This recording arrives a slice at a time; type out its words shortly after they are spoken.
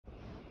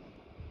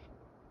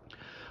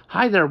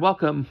Hi there,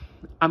 welcome.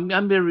 I'm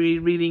going to be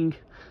reading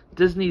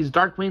Disney's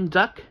Darkwing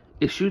Duck,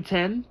 issue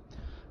 10,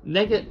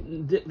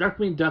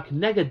 Darkwing Duck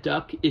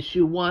Negaduck,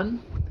 issue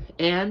 1,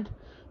 and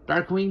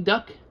Darkwing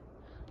Duck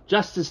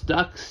Justice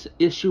Ducks,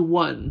 issue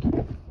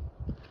 1.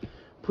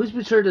 Please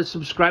be sure to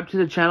subscribe to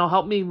the channel,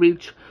 help me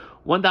reach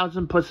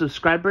 1,000 plus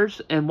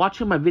subscribers, and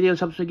watching my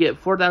videos helps me get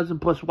 4,000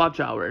 plus watch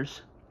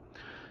hours.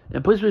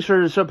 And please be sure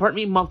to support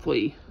me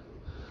monthly,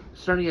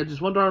 starting at just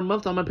 $1 a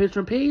month on my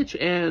Patreon page,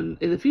 and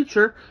in the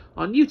future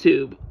on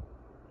YouTube.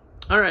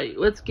 Alright,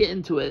 let's get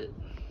into it.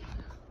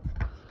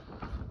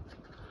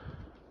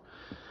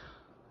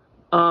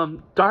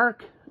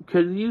 Dark,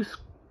 could you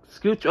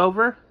scooch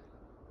over?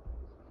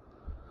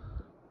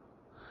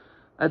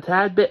 A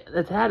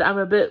tad, I'm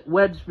a bit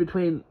wedged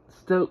between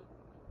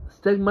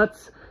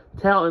Stigmut's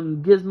tail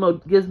and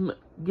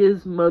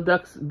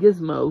Gizmoduck's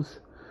gizmos,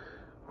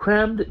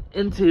 crammed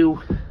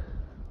into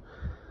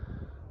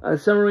a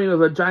submarine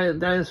with a giant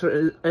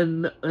dinosaur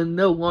and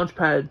no launch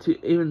pad to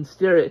even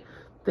steer it.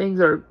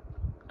 Things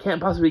can't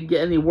possibly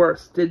get any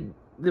worse. Did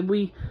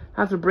we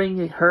have to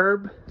bring a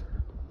Herb?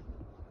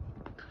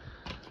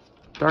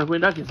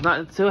 Darkwing Duck is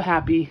not so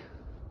happy.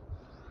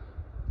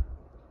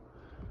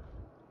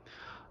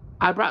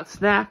 I brought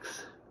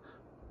snacks.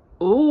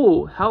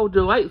 Oh, how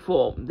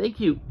delightful. Thank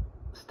you,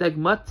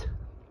 Stegmutt.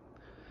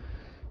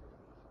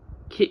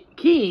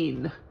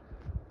 Keen.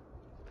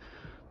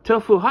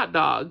 Tofu hot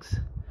dogs.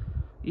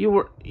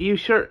 You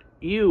sure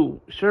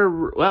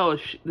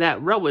relish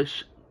that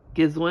relish,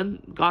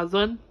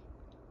 Goslin.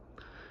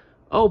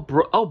 Oh,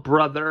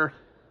 brother.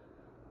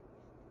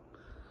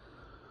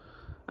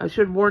 I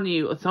should warn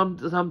you.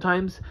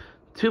 Sometimes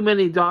too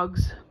many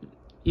dogs,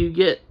 you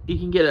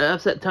can get an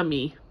upset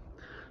tummy.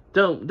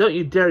 Don't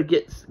you dare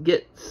get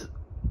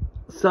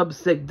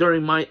sub-sick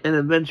during an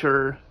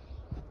adventure.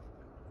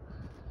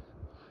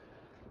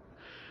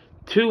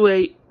 Too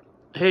late.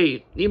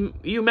 Hey,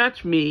 you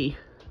match me.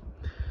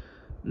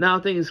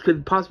 Now things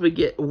could possibly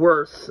get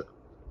worse.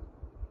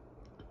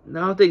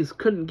 Now things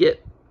couldn't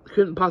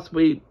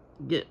possibly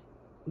get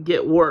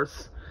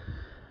worse.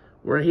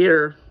 We're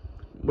here.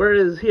 Where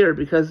is here?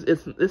 Because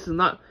this is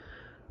not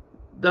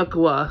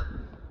Duckwa.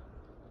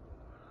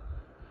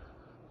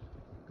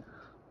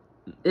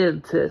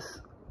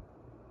 Intis.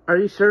 Are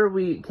you sure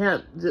we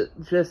can't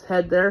just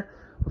head there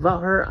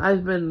without her?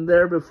 I've been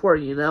there before,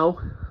 you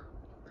know.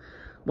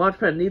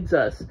 Launchpad needs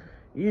us.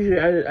 Usually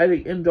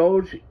I'd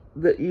indulge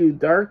you,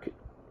 Dark,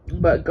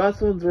 but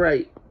Goslin's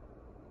right.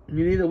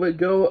 You need to let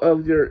go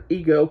of your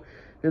ego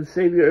and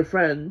save your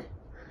friend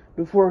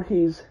before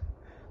he's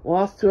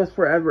lost to us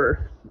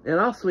forever. And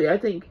also, I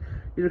think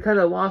you're kind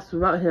of lost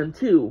without him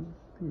too.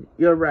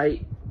 You're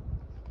right.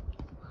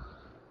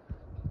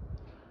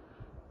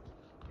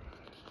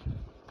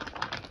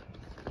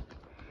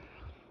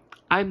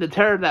 I'm the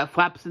terror that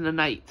flaps in the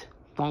night.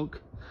 Thunk.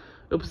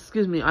 Oops,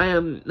 excuse me. I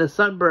am the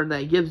sunburn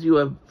that gives you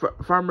a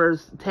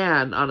farmer's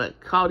tan on a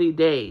cloudy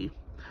day.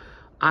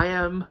 I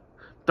am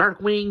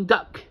Darkwing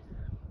Duck,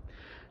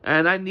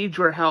 and I need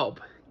your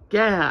help.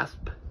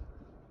 Gasp.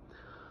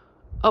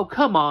 Oh,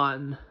 come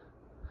on.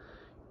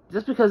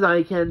 Just because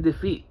I can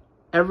defeat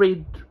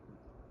every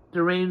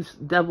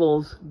deranged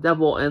devil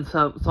and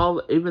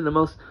solve even the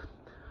most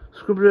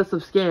scrupulous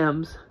of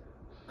scams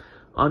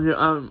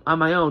on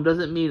my own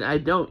doesn't mean I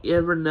don't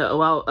ever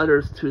allow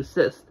others to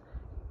assist.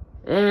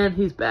 And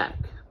he's back.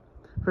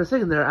 For a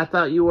second there, I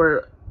thought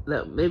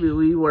that maybe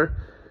we were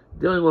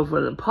dealing with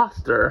an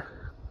imposter.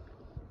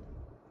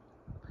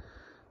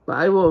 But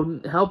I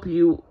will help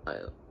you.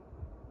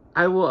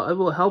 I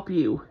will help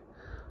you.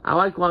 I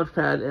like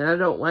Launchpad, and I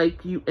don't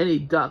like any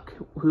duck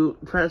who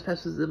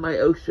trespasses in my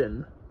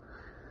ocean.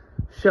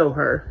 Show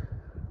her.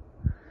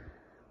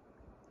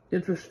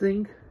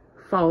 Interesting.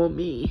 Follow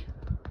me.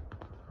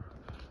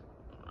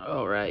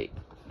 Alright.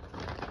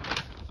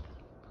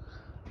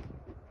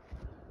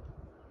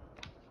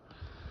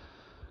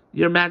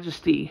 Your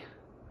Majesty.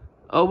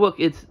 Oh look,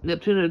 it's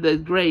Neptune the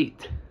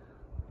Great.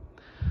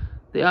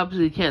 They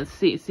obviously can't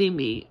see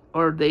me,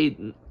 or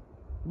they'd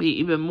be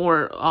even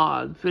more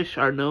odd. Fish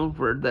are known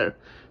for their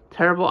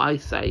terrible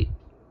eyesight.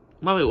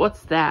 Mommy,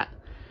 what's that?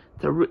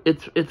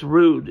 It's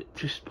rude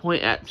to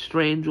point at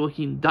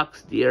strange-looking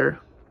ducks, dear.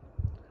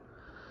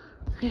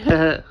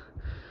 Yeah.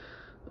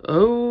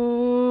 Oh.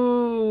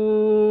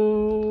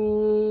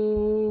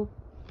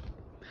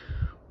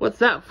 What's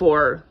that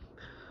for?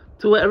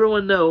 To let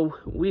everyone know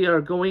we are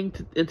going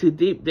into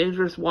deep,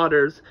 dangerous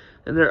waters,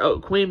 and their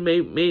queen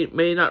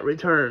may not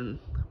return.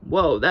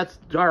 Whoa, that's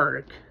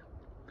dark.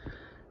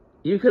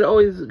 You could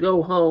always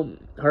go home,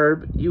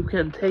 Herb. We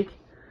can take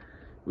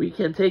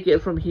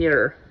it from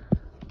here.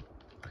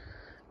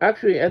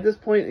 Actually, at this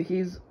point,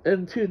 he's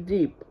in too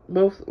deep,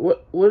 both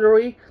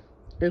literally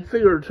and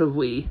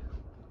figuratively.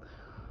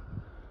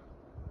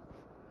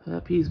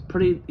 He's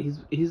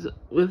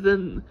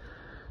within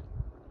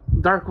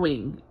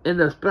Darkwing in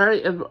the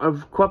spirit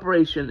of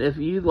cooperation. If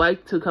you'd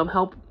like to come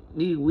help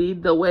me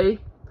lead the way,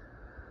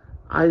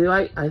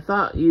 I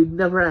thought you'd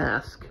never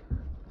ask.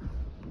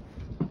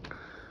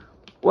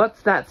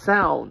 What's that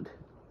sound?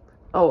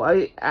 Oh,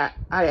 I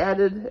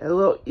added a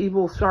little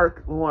evil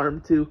shark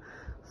alarm to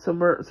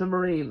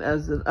submarine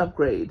as an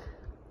upgrade.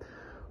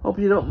 Hope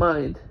you don't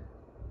mind.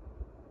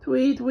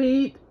 Tweet,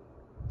 tweet.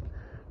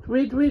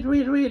 Tweet, tweet,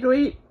 tweet, tweet,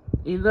 tweet.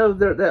 You know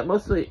that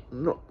mostly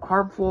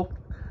harmful.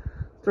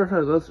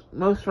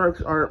 Most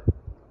sharks are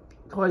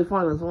totally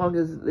fine as long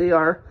as they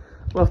are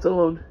left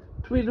alone.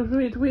 Tweet,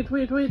 tweet, tweet,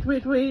 tweet, tweet,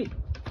 tweet, tweet.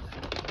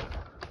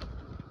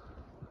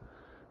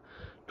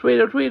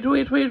 Tweet, tweet,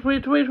 tweet, tweet,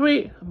 tweet, tweet,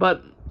 tweet.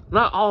 But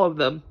not all of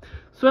them.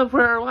 Swim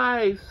for our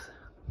lives.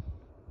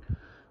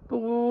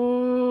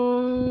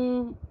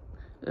 Boom.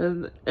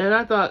 And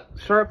I thought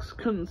sharks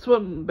couldn't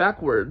swim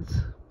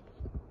backwards.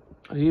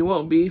 He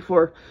won't be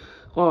for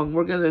long.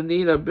 We're gonna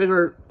need a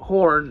bigger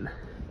horn.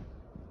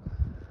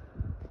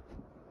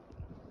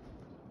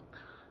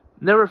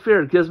 Never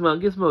fear, Gizmo.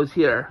 Gizmo's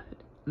here.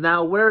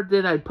 Now, where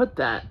did I put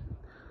that?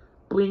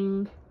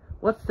 Bling.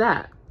 What's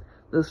that?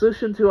 The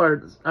solution to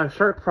our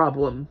shark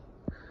problem.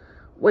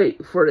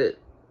 Wait for it.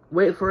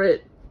 Wait for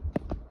it.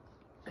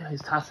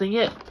 He's tossing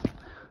it.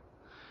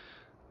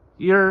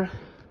 Your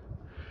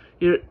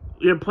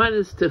plan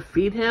is to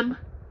feed him?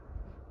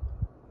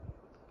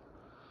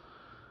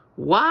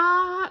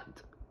 What?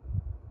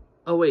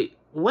 Oh, wait.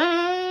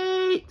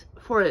 Wait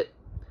for it.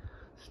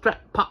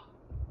 Strap pop.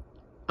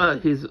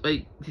 He's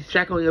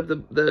shackling up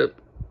the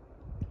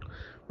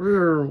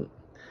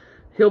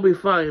he'll be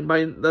fine.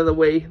 By the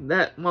way,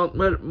 that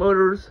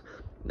motors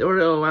they were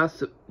gonna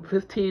last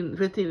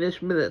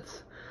 15-ish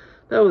minutes.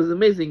 That was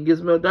amazing,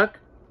 Gizmo Duck.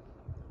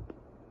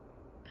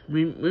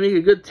 We make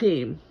a good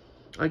team.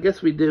 I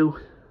guess we do.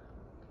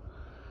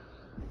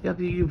 Yep,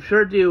 you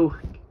sure do.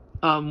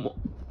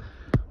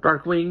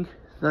 Darkwing.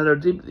 Now they're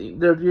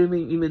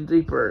dreaming even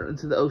deeper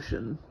into the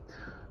ocean.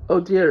 Oh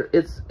dear,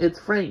 it's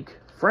Frank.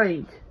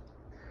 Frank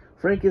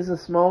is the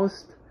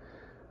smallest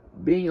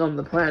being on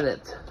the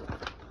planet.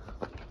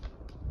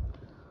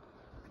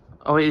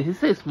 Oh wait, did he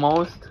say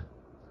smallest?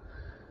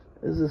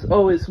 Is this?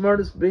 Oh, it's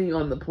smartest being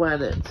on the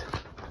planet.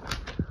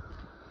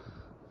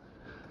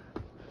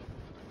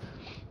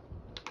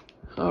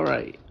 All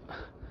right.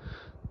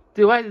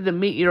 Delighted to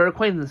meet your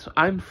acquaintance.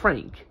 I'm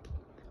Frank.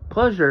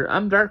 Pleasure.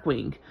 I'm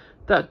Darkwing,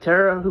 the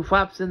terror who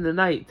flaps in the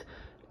night,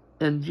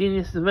 and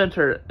genius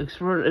inventor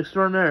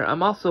extraordinaire.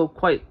 I'm also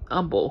quite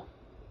humble.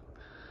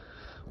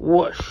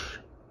 Whoosh.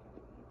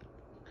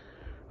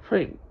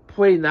 Frank,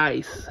 play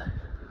nice.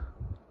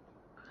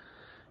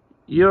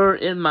 You're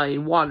in my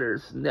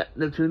waters,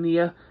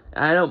 Neptunia.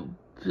 I don't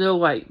feel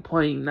like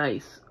playing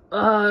nice.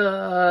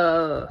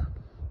 Uh-oh.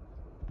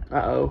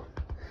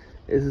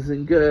 This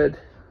isn't good.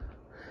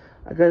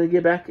 I gotta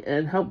get back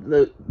and help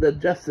the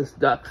Justice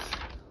Ducks.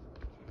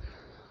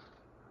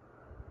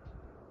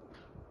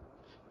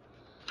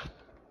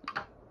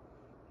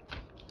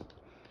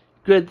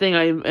 Good thing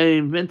I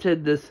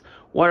invented this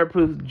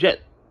waterproof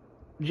jet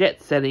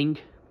setting.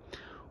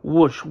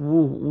 Whoosh,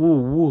 woo,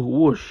 woo, woo,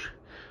 whoosh,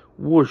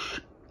 whoosh.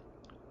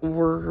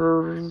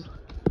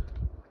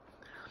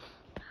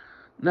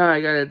 Now I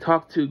gotta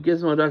talk to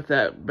Gizmo Duck.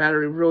 That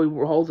battery really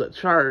holds a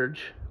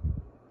charge.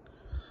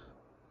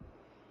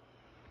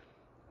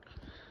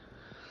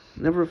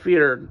 Never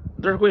fear,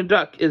 Darkwing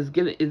Duck is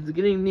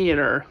getting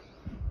nearer.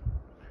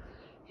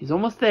 He's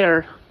almost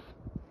there.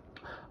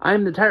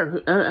 I'm the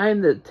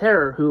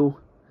terror who.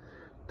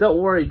 Don't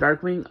worry,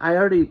 Darkwing. I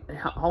already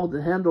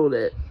handled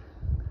it.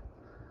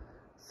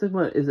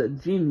 Sigma is a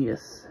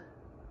genius.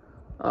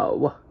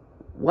 Oh,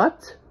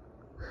 what?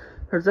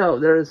 Turns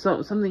out there is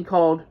something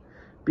called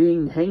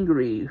being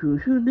hangry.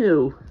 Who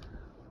knew?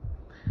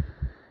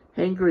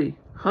 Hangry,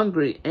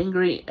 hungry,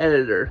 angry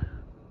editor.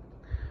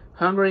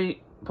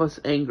 Hungry plus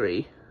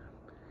angry.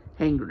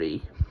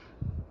 Hangry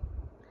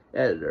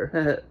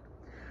editor.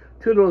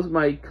 Toodles,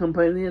 my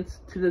companions,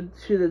 to the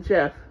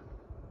chef.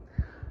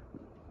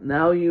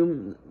 Now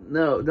you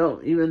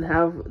don't even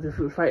have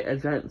to fight a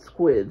giant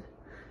squid.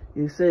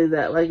 You say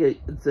that like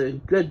it's a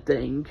good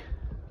thing.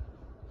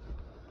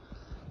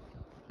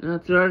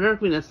 That's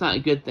not a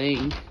good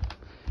thing.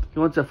 He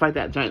wants to fight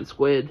that giant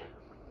squid.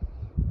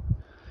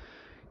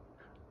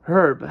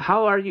 Herb,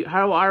 how are you?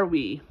 How are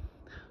we?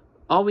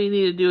 All we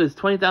need to do is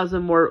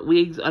 20,000 more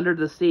leagues under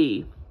the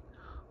sea.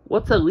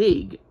 What's a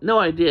league? No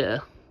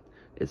idea.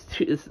 It's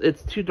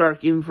too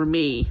dark even for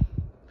me.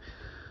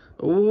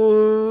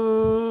 Ooga.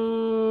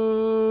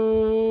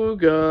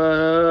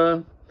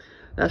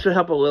 That should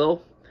help a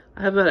little.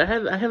 I have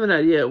an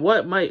idea.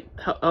 What might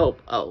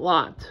help a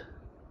lot?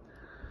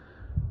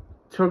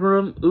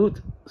 Turgarum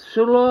Oot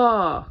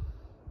Shula.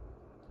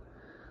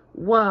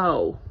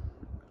 Wow.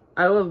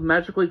 I love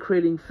magically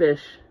creating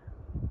fish.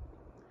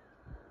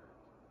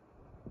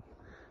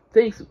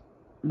 Thanks,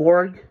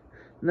 Morg.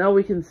 Now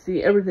we can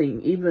see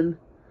everything, even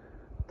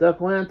the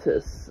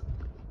Atlantis.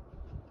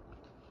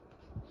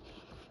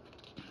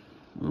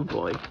 Oh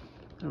boy.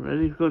 I'm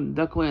ready to go to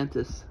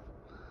Ducklantis.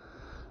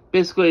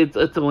 Basically, it's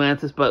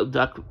Atlantis, but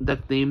duck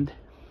themed.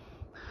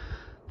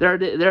 There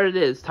it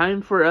is.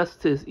 Time for us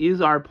to use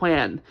our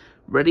plan.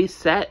 Ready,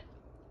 set,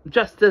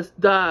 Justice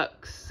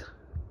Ducks.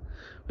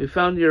 We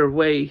found your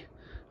way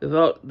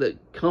without the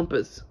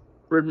compass.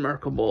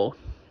 remarkable.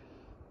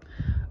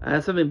 I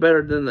had something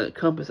better than the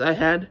compass. I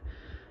had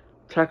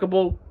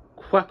trackable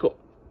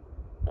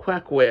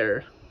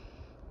quackware.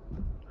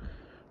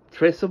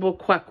 Traceable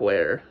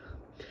quackware.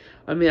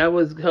 I mean, I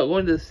was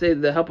going to say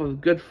the help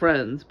of good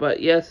friends,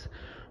 but yes,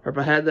 or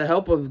I had the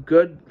help of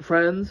good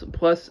friends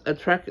plus a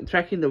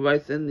tracking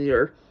device in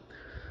your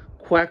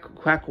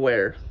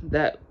quackware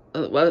that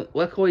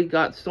luckily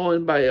got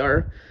stolen by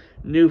our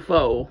new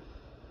foe,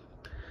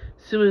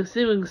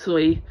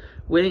 seemingly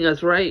leading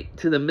us right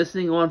to the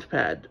missing launch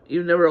pad.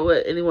 You never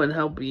let anyone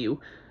help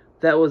you.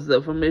 That was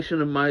the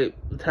formation of my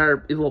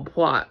entire evil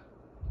plot.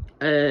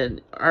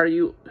 And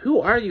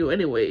who are you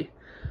anyway?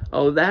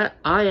 Oh, that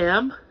I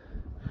am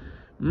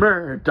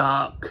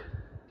Murdoch.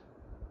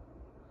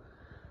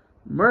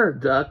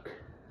 Murdoch?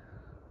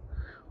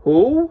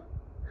 Who?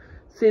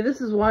 See,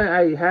 this is why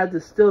I had to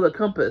steal the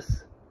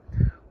compass.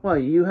 Why,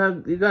 you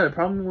got a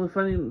problem with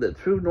finding the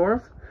true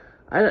north?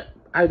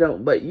 I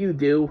don't, but you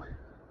do.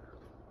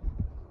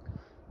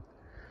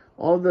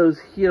 All those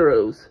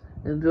heroes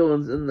and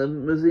villains in the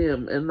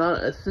museum, and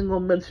not a single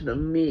mention of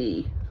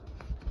me.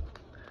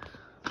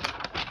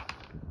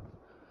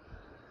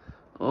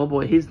 Oh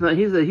boy, he's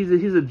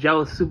a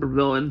jealous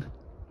supervillain.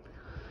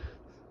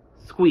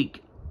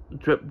 Squeak,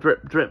 drip,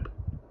 drip, drip.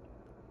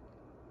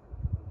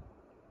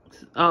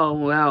 Oh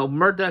wow,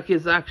 Murdoch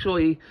is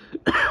actually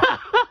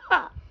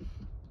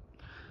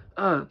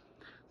so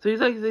he's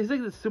like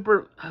the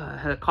super I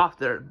had a cough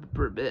there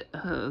for a bit.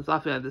 I was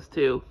laughing at this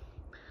too.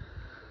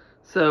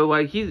 So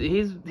like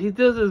he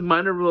does his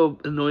minor little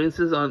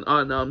annoyances on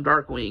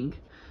Darkwing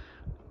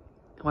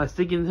while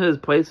sticking to his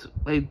place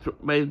by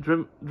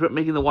drip,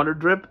 making the water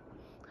drip,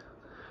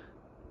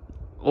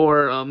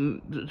 or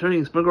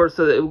turning sprinklers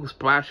so that it will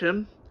splash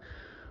him.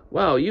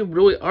 Wow, you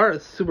really are a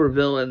super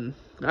villain.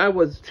 I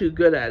was too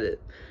good at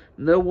it.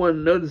 No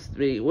one noticed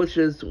me, which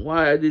is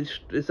why I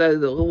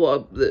decided to level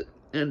up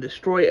and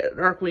destroy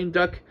Darkwing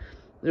Duck,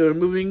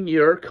 removing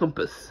your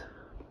compass.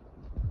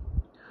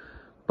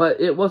 But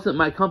it wasn't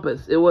my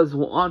compass, it was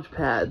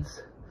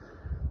Launchpad's.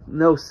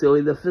 No,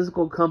 silly, the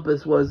physical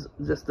compass was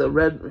just a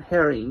red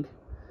herring.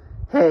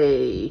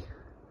 Hey,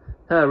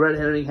 red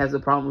herring has a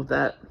problem with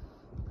that.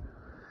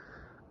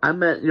 I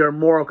meant your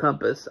moral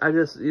compass. I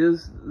just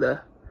used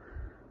the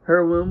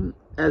heirloom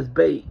as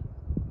bait.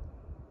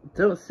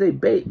 Don't say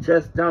bait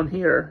just down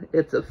here.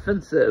 It's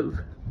offensive.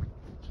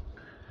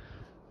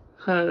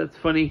 That's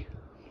funny.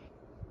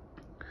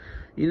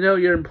 You know,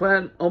 your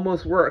plan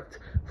almost worked.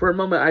 For a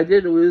moment, I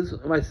did lose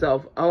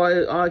myself. All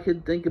I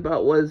could think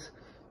about was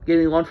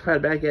getting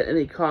Launchpad back at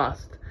any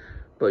cost.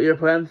 But your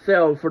plan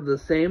failed for the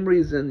same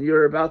reason.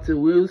 You're about to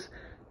lose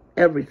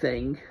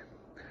everything.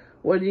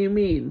 What do you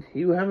mean?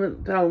 You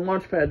haven't found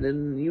Launchpad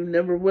and you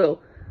never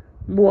will.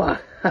 Mwah.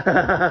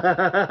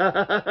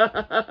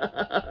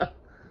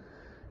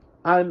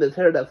 I'm the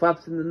terror that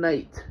flaps in the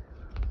night.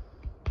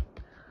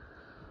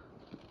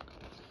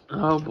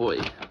 Oh boy.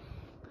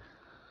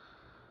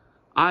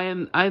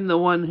 I'm the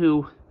one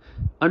who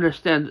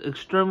understands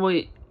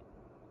extremely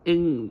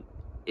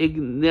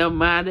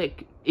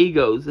enigmatic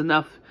egos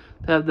enough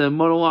to have the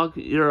monologue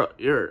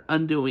you're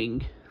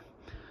undoing.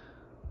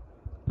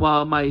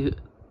 While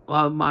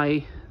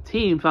my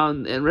team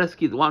found and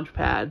rescued the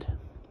Launchpad.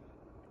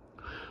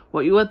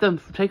 Well, you let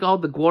them take all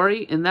the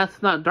glory, and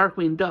that's not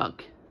Darkwing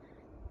Duck.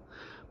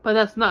 But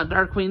that's not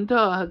Darkwing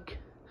Duck.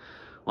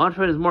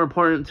 Launchpad is more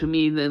important to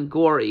me than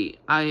glory.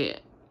 We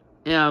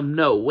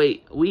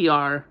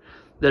are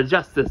the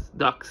Justice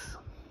Ducks.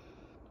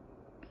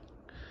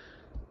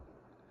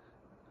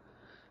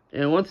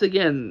 And once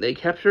again, they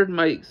captured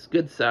Mike's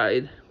good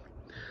side.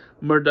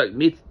 Murdoch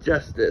meets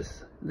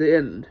justice. The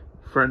end.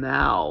 For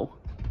now.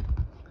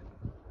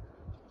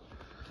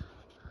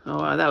 Oh,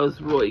 wow, that was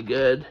really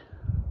good.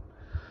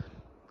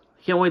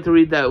 Can't wait to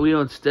read that Lilo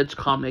and Stitch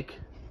comic.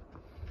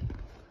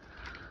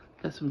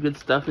 Got some good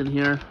stuff in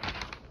here.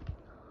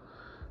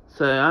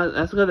 So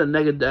that's got a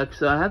Negaduck.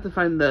 So I have to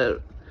find I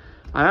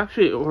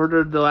actually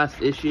ordered the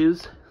last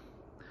issues.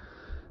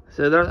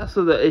 So there's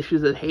also the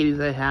issues that Hades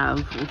I have,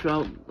 which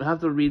I'll have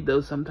to read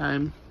those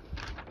sometime.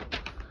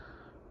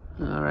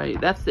 Alright,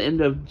 that's the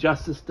end of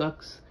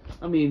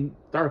Darkwing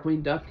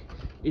Duck,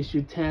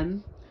 issue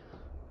 10.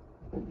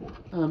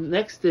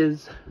 Next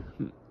is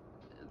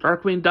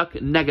Darkwing Duck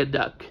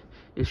Negaduck,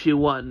 issue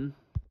 1.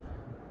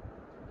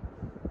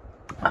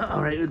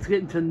 Alright, let's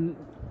get into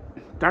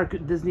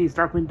Disney's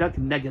Darkwing Duck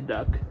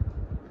Negaduck,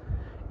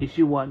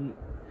 issue 1.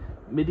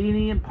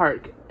 Medinian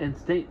Park and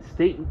State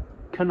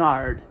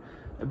Canard.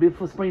 A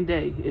beautiful spring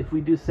day, if we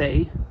do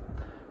say.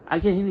 I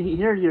can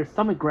hear your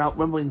stomach growl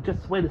rumbling.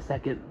 Just wait a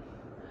second.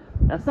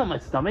 That's not my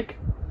stomach.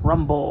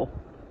 Rumble.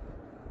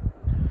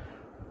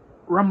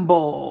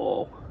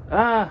 Rumble.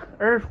 Ah,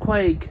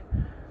 earthquake.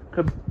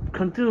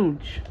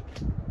 Contunge.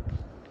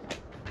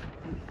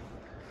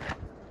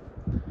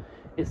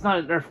 It's not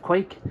an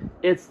earthquake.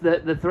 It's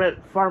the threat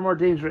far more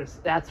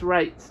dangerous. That's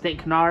right,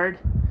 Snake Canard.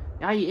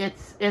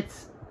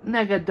 It's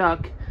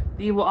Negaduck,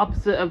 the evil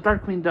opposite of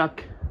Darkwing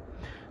Duck.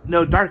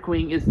 No,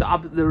 Darkwing is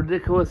the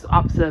ridiculous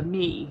opposite of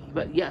me.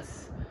 But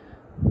yes,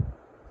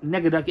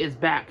 Negaduck is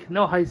back.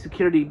 No high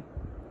security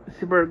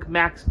Super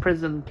Max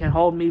prison can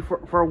hold me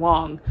for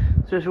long,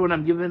 especially when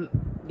I'm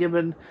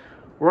given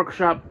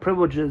workshop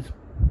privileges.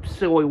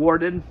 Silly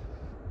warden.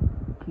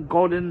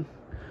 Golden.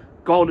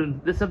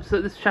 This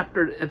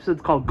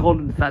episode's called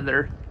Golden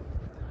Feather.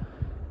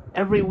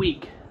 Every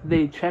week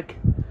they check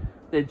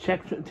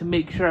to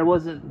make sure I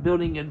wasn't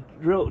building a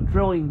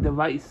drilling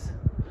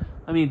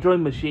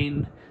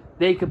machine.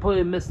 They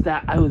completely missed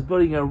that I was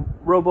building a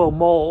robo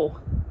mole.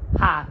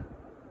 Ha.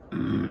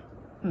 Who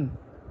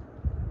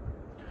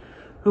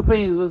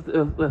pays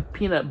with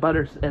peanut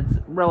butter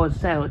and relish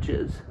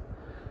sandwiches?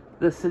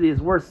 This city is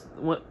worse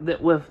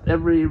with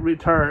every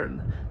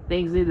return.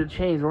 Things need to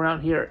change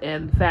around here,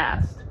 and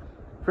fast.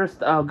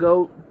 First, I'll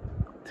go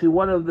to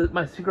one of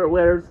my secret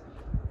lairs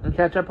and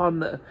catch up on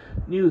the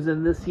news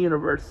in this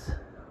universe.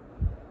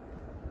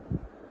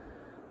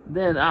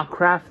 Then I'll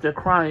craft a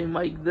crime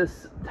like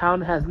this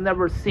town has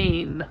never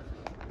seen.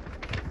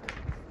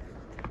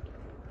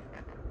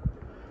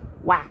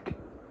 Whack.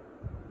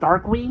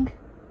 Darkwing?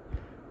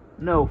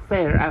 No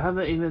fair. I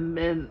haven't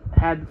even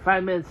had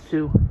 5 minutes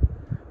to...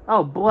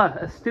 Oh, blah,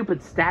 a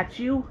stupid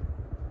statue?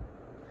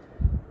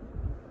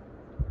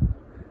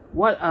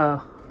 What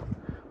a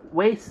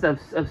waste of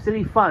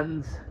city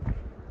funds.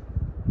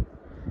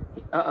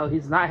 Uh-oh,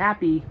 he's not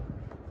happy.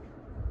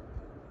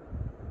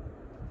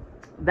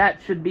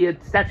 That should be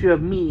a statue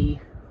of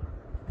me.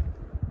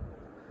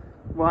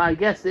 Well, I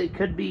guess it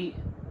could be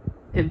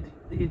if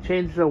he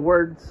changed the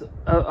words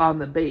on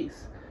the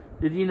base.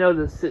 Did you know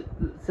that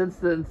since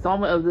the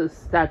installment of this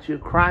statue,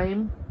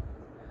 crime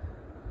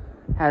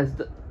has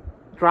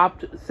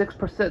dropped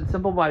 6%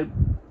 simple by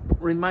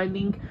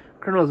reminding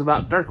criminals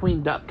about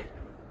Darkwing Duck?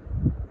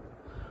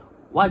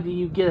 Why do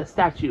you get a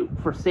statue?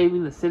 For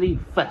saving the city?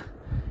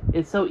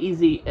 It's so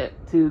easy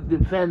to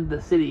defend the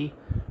city.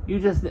 You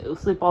just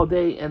sleep all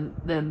day and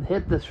then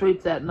hit the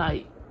streets at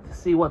night to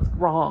see what's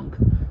wrong.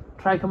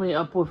 Try coming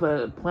up with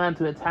a plan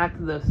to attack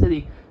the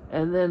city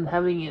and then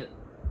having it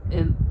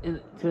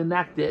to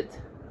enact it.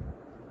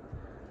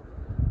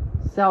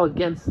 Sail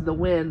against the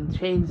wind.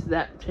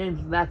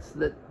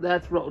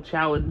 That's real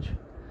challenge.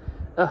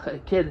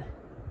 Kid.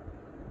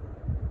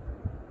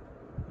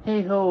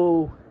 Hey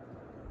ho.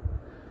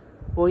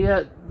 Well,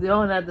 yeah,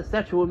 yelling at the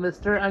statue,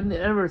 mister. I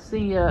never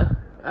see you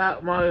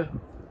at my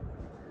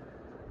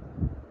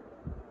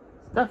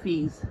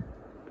stuffies.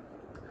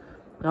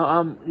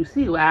 Now, you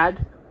see,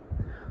 lad.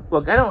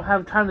 Look, I don't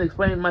have time to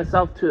explain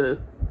myself to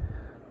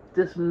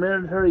this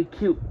military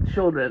cute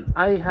children.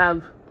 I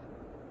have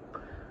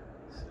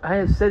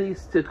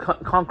cities to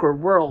conquer,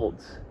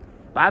 worlds.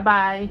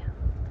 Bye-bye.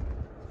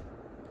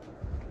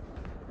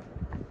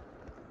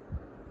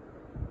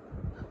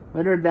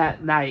 Later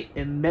that night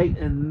in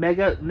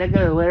Mega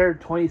Lair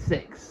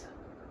 26.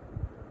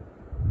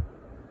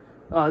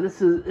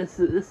 This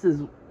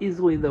is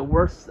easily the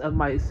worst of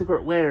my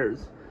secret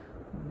lairs,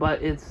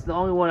 but it's the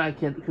only one I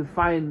can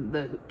find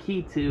the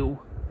key to.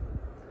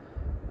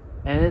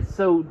 And it's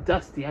so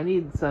dusty. I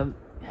need some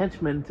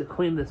henchmen to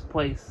clean this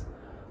place.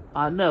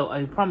 No,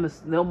 I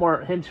promise no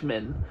more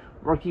henchmen.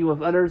 Working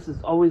with others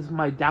is always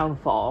my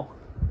downfall.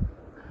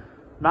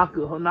 Knock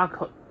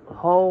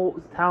whole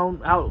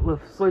town out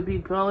with sleepy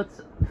pellets.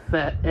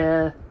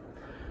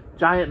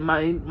 Giant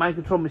mind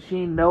control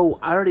machine. No,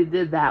 I already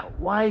did that.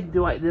 Why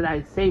did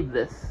I save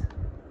this?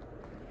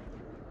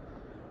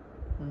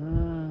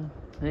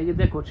 Nigga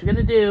Dick, what you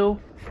gonna do?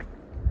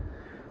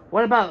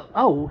 What about...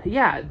 Oh,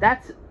 yeah,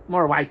 that's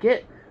more like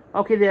it.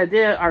 Okay, the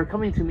idea are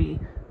coming to me.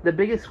 The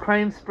biggest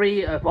crime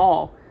spree of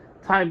all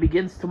time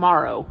begins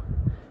tomorrow.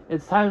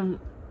 It's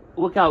time...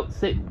 Look out,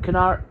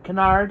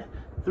 Canard.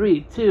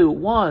 3, 2,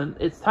 1.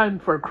 It's time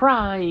for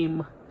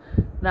crime.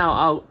 Now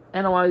I'll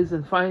analyze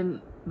and find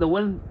the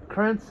wind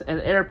currents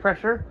and air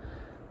pressure,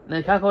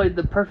 and calculate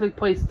the perfect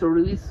place to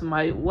release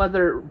my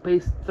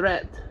weather-based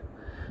threat.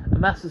 A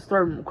massive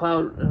storm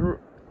cloud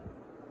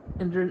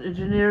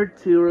engineered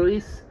to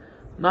release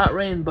not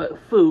rain but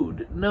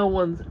food. No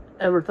one's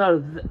ever thought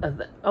of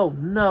that. Oh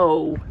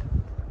no.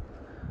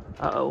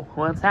 Uh-oh.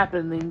 What's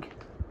happening?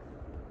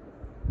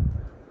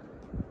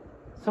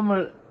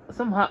 Someone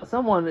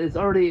is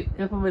already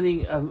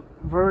implementing a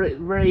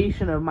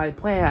variation of my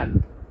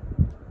plan.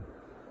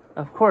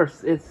 Of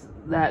course, it's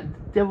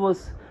that devilish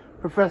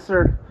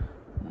Professor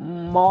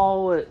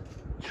Marchetti.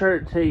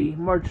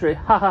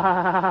 Ha ha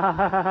ha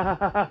ha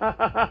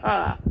ha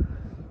ha.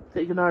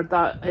 Takenard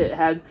thought it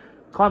had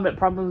climate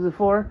problems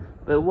before,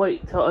 but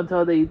wait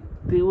until they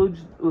deluge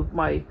with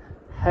my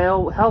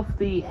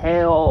healthy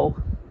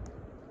hail.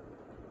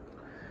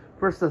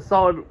 First, a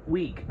solid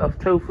week of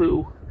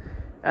tofu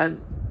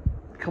and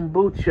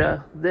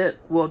kombucha that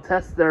will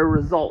test their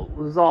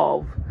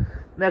resolve.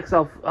 Next,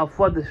 I'll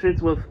flood the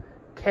streets with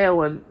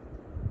kale and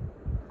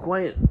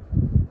guano.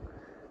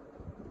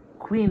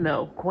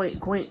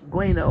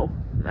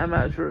 I'm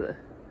not sure.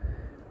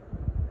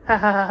 Ha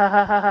ha ha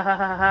ha ha ha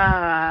ha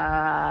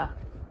ha.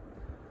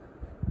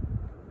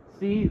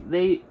 See,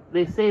 they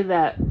say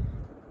that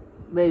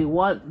they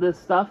want this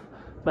stuff,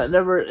 but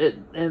never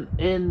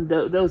in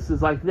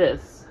doses like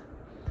this.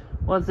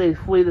 Once they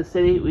flee the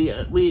city,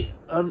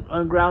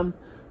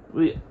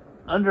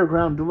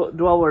 underground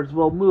dwellers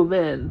will move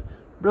in.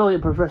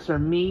 Brilliant, Professor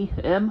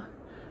M.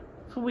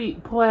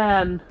 Sweet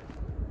plan.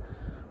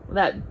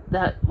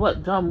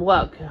 What dumb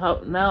luck.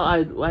 Now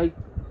I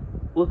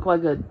look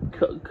like a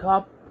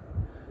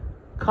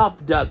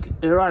cop duck.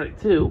 Ironic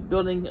too.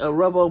 Building a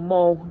robo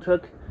mole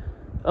took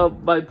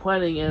up my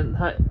planning and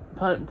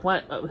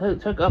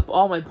took up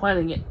all my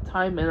planning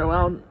time and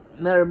around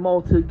another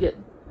mole to get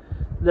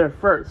there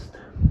first.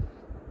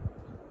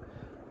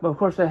 But of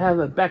course I have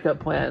a backup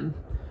plan,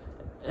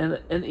 and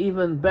an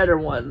even better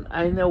one.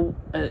 I know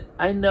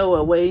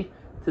a way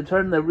to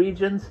turn the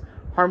region's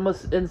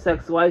harmless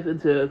insect's life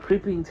into a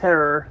creeping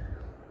terror.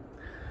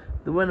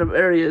 The winter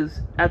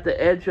areas at the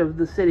edge of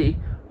the city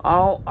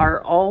are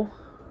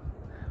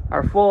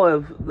full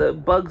of the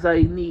bugs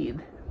I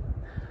need.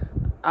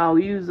 I'll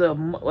use a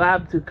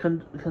lab to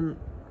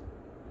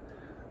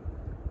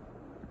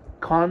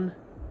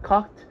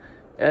concoct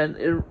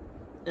an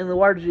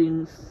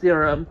enlarging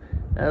serum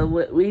and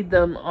lead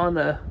them on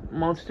a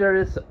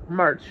monstrous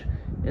march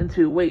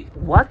into. Wait,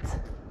 what?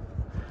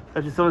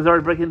 Actually, someone's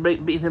already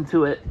beating him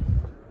to it.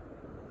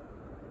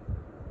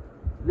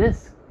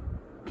 This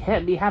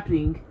can't be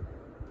happening.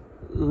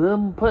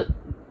 Put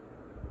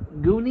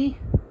Goonie?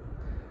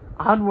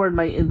 Onward,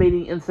 my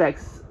invading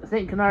insects.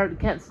 St. Canard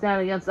can't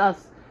stand against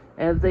us,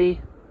 and if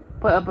they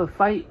put up a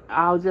fight,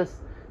 I'll just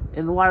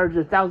enlarge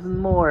 1,000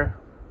 more.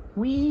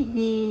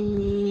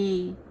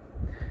 Wee-hee!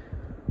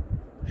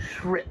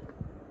 Shrip.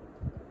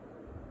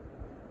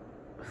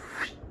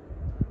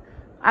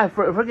 I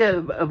forget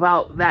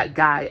about that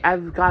guy.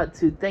 I've got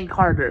to think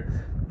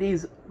harder.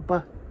 These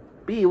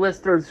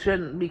B-listers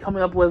shouldn't be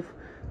coming up with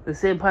the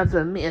same plans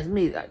as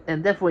me,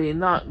 and definitely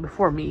not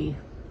before me.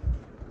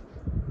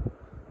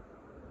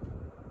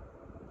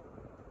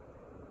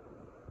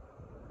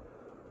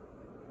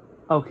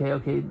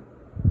 Okay.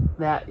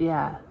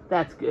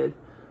 That's good.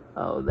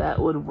 Oh, that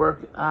would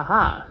work.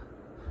 Aha.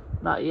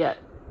 Not yet.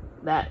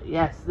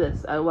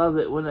 This. I love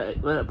it when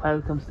a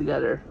plan comes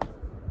together.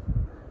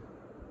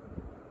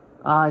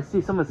 I see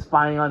someone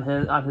spying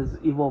on his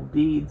evil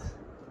deeds.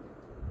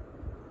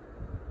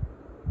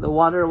 The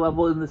water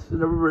level in the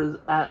river is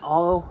at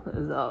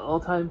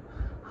all-time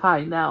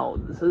high now,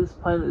 so this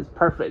plan is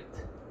perfect.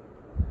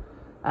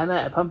 And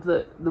I pump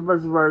the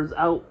reservoirs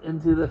out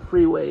into the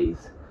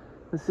freeways.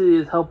 The city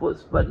is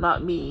helpless, but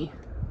not me.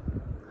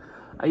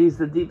 I use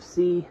the deep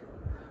sea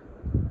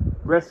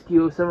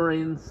rescue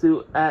submarine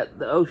suit at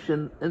the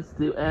Ocean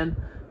Institute and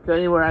go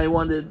anywhere I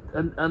wanted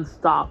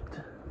unstopped.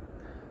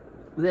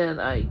 Then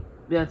I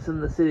dance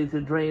in the city to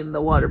drain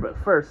the water, but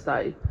first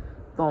I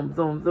thump.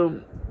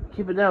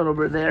 Keep it down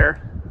over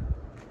there.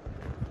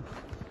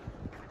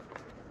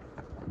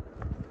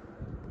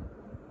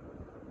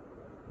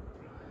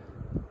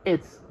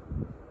 It's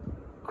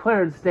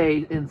Clarence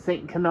Day in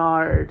St.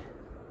 Canard.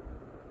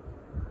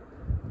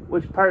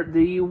 Which part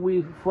do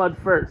we flood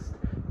first?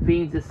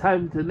 Fiends, it's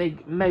time to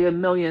make mega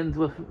millions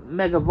with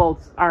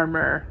Megavolt's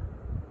armor.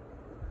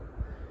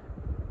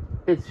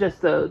 It's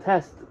just a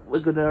test,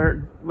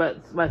 Wickeder,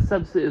 but my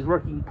substitute is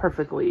working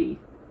perfectly.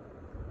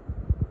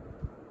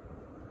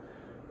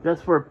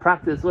 Just for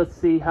practice, let's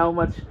see how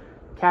much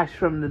cash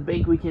from the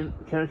bank we can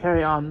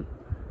carry on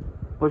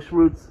Bush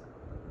Roots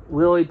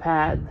lily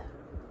pad.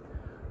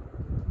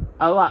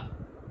 A lot,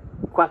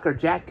 Quacker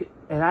Jack,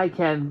 and I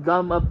can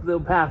gum up the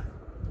path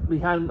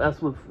behind us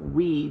with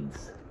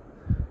weeds.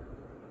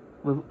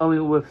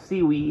 With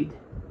seaweed.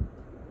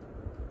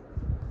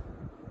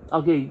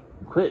 Okay,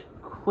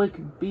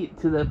 quick beat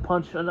to the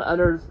punch on the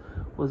others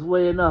was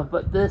way enough,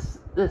 but this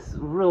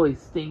really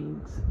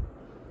stings.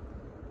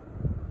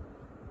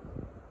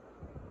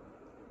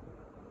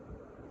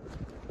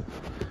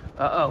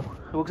 Uh-oh.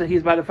 It looks like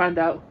he's about to find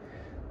out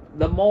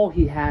the mole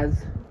he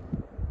has.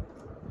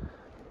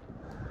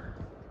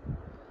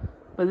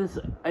 But this,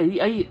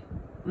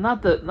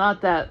 not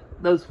that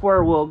those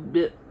four will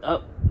get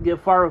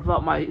far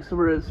without my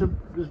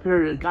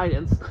superior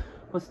guidance,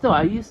 but still,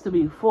 I used to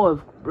be full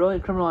of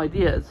brilliant criminal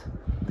ideas.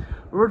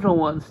 Original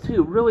ones,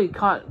 too, really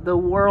caught the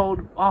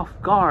world off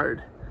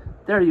guard.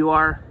 There you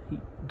are.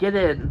 Get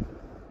in.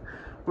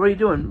 What are you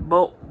doing,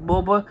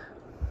 Boba?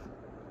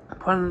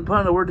 Put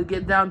on the word to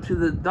get down to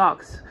the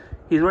docks.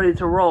 He's ready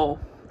to roll.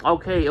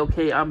 Okay,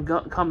 I'm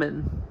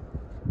coming.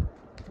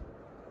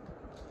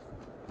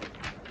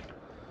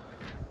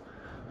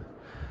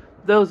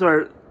 Those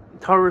are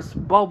Taurus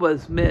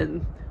Bulba's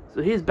men,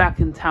 so he's back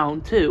in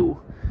town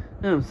too.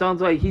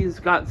 Sounds like he's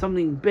got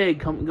something big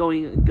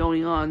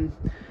going on.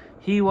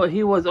 He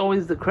was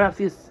always the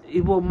craftiest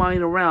evil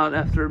mind around,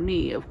 after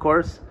me, of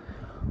course.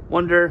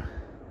 Wonder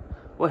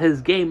what his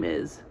game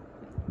is.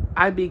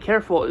 I'd be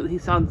careful, he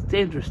sounds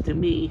dangerous to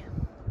me.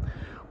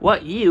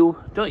 What, you?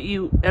 Don't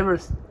you ever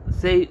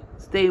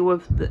stay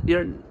with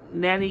your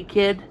nanny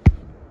kid?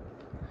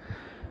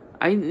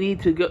 I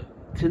need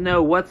to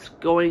know what's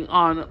going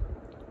on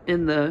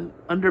in the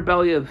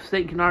underbelly of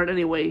St. Canard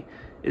anyway.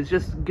 It's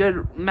just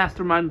good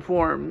mastermind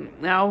form.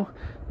 Now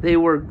they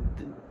were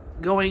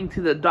going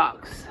to the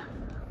docks.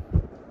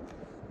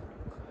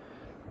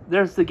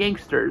 there's the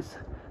gangsters.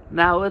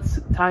 Now it's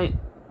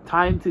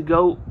time to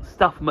go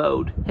stuff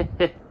mode.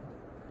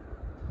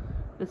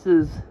 This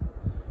is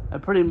a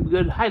pretty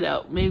good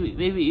hideout.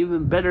 Maybe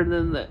even better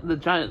than the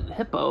giant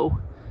hippo.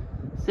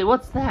 Say,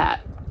 what's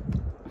that?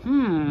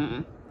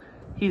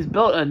 He's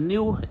built a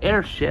new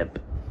airship.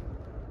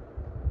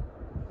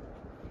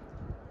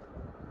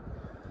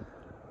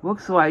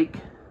 Looks like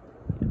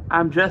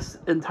I'm just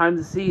in time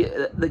to see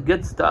the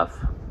good stuff.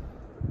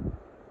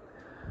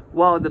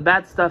 Well, the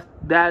bad stuff,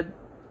 bad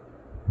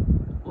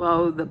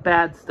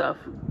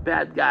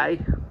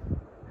guy.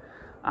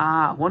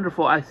 Ah,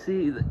 wonderful. I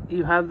see that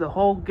you have the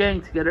whole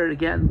gang together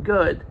again.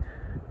 Good.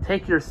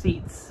 Take your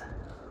seats.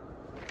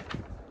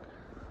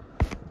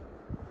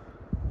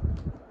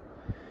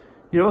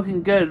 You're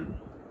looking good.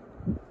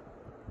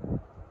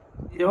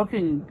 You're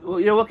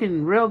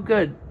looking real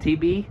good,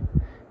 TB.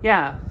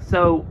 Yeah,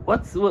 so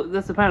what's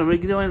the plan? Are we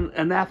doing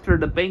an after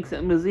the banks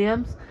and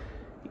museums?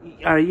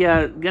 Are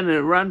you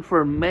gonna run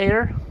for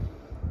mayor?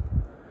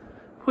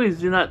 Please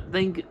do not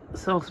think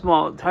so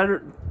small.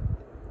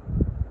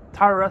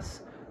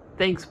 Taurus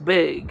thinks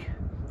big.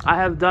 I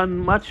have done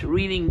much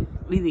reading,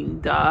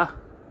 duh.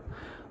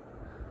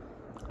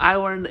 I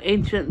learned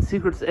ancient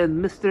secrets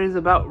and mysteries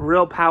about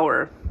real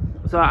power.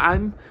 So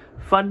I've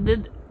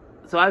funded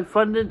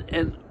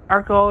an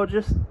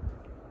archaeologist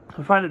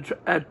to find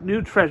a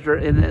new treasure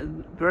in a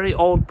very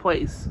old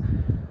place.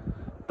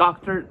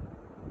 Dr.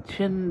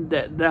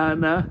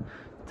 Chindana,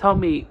 tell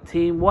me,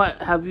 team, what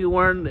have you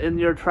learned in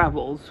your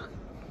travels?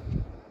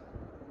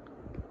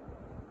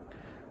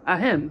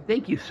 Ahem,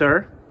 thank you,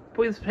 sir.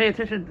 Please pay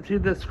attention to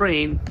the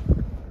screen.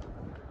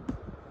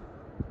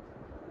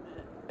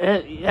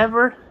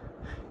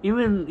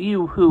 Even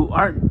you who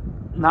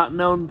aren't not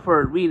known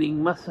for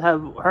reading must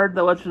have heard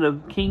the legend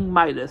of King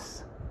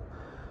Midas.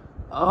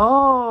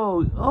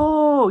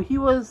 Oh, he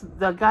was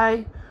the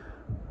guy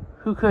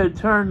who could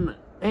turn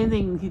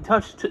anything he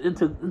touched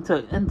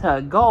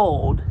into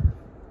gold.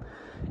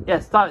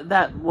 Yes, thought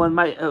that one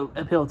might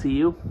appeal to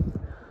you.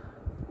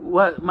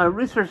 What my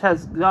research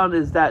has gone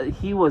is that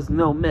he was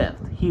no myth.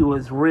 He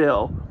was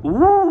real.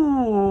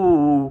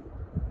 Ooh!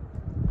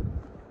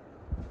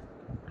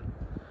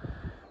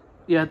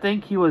 Yeah, I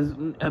think he was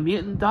a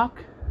mutant,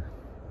 Doc?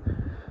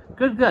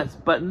 Good guess,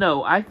 but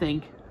no, I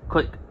think...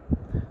 Click.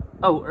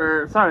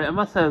 Oh, sorry, I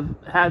must have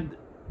had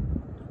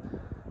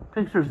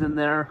pictures in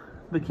there.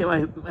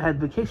 I had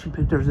vacation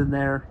pictures in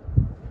there.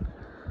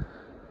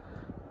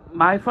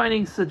 My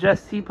findings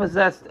suggest he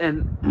possessed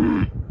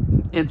an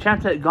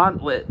enchanted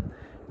gauntlet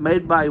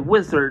made by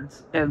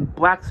wizards and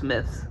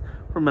blacksmiths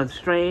from a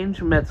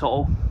strange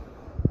metal.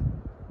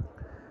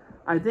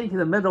 I think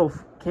the metal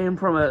came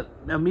from a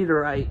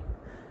meteorite,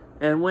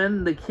 and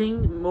when the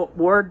king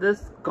wore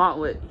this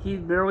gauntlet, he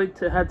merely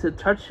had to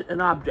touch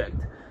an object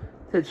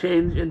to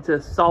change into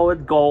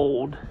solid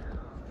gold.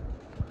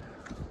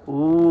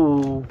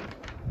 Ooh.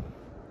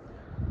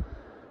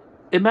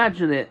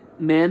 Imagine it,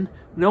 men.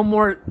 No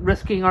more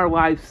risking our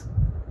lives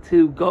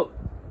to go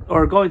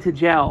or going to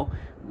jail.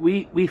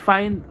 We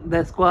find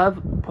this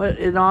glove, put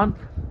it on.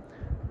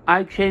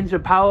 I change a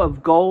pile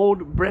of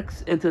gold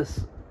bricks into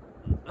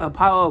a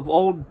pile of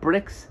old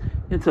bricks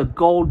into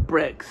gold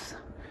bricks.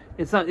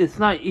 It's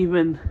not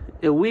even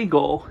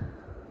illegal.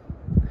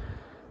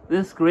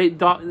 This is great,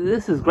 Doc.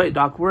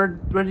 Where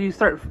do you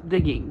start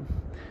digging?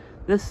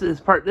 This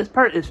part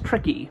is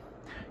tricky.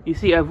 You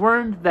see, I've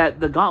learned that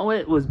the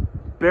gauntlet was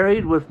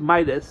buried with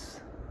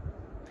Midas.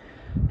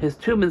 His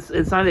tomb is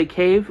inside a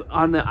cave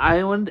on the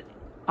island.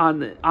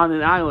 On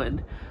an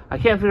island. I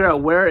can't figure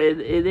out where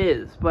it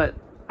is, but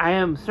I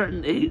am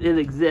certain it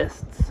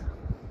exists.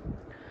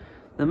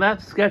 The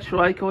map sketch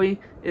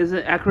likely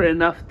isn't accurate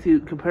enough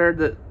to compare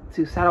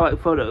to satellite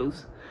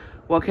photos.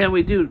 What can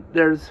we do?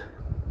 There's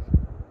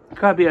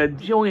gotta be a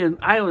jillion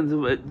islands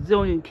of a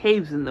zillion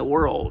caves in the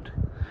world.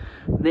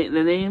 The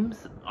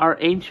names are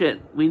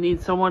ancient. We need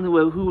someone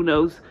who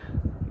knows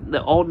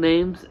the old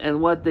names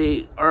and what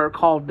they are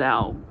called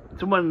now.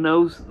 Someone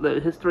knows the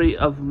history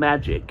of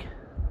magic.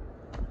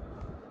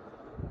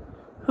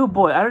 Oh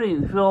boy, I don't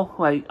even feel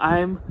like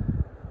I'm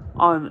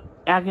on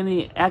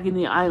Agony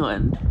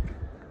Island.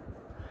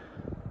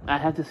 I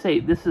have to say,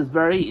 this is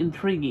very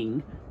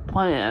intriguing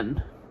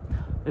plan.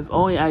 If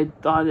only I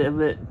thought of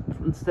it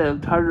instead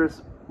of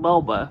Tartarus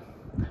Bulba.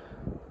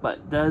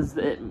 But does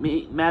it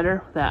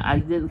matter that I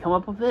didn't come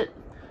up with it?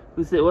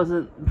 Because it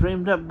wasn't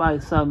dreamed up by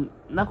some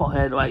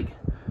knucklehead like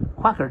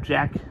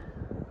Quackerjack.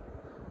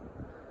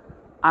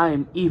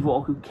 I'm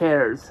evil, who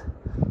cares?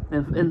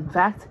 In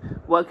fact,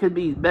 what could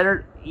be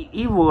better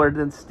eviler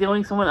than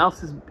stealing someone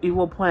else's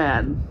evil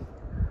plan?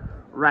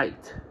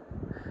 Right.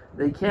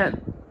 They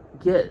can't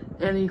get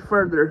any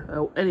further.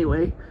 Oh,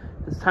 anyway,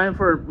 it's time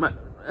for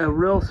a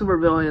real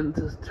supervillain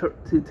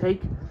to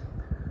take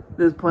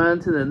this plan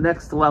to the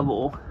next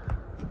level.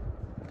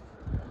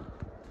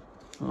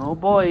 Oh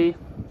boy.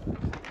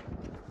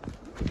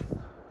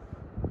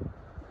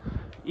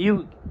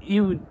 You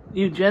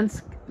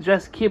gents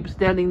just keep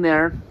standing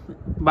there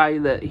by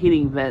the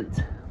heating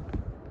vent.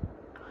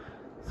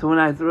 So when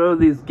I throw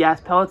these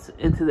gas pellets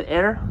into the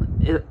air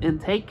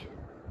intake,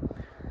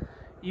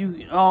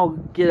 you all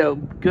get a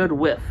good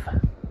whiff.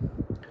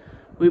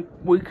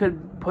 We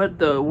could put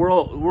the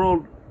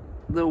word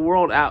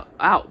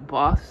out,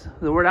 boss.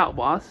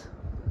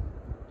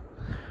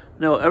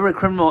 No, every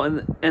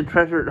criminal and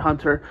treasure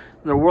hunter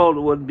in the world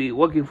would be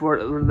looking for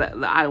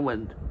the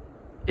island.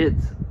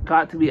 It's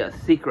got to be a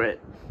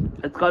secret.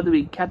 It's got to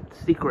be kept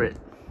secret.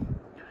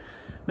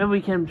 Maybe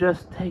we can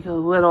just take a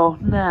little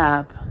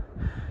nap.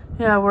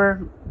 Yeah,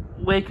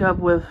 wake up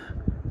with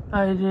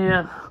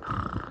idea.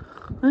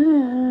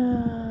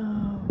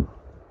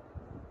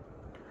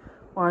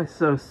 Why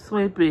so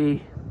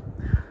sleepy?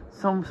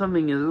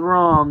 Something is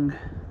wrong.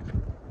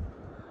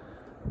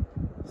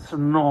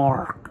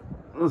 Snork.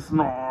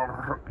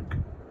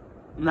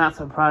 Not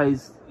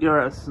surprised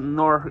you're a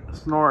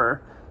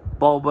snorer,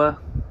 Bulba.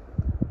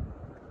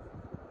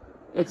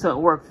 Excellent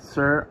work,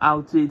 sir.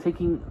 I'll be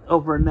taking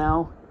over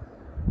now.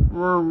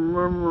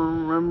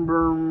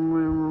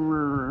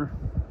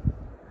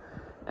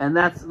 And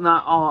that's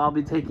not all I'll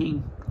be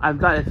taking. I've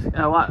got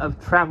a lot of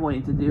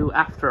traveling to do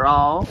after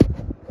all.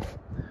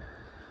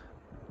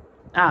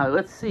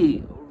 Let's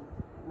see.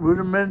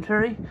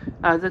 Rudimentary?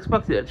 As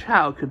expected, a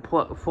child could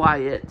fly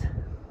it.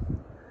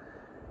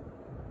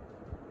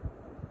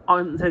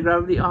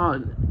 Anti-gravity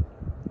on.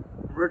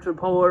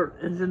 Retropolar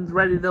engines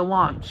ready to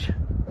launch.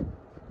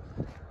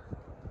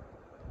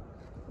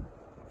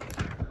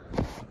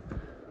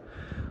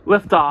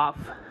 Liftoff.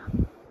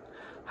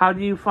 How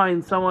do you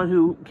find someone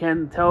who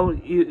can tell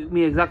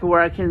me exactly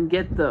where I can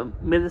get the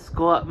Midas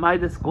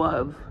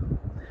glove?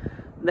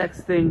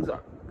 Next things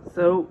are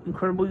so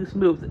incredibly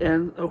smooth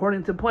and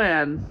according to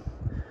plan.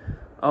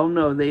 Oh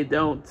no, they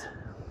don't.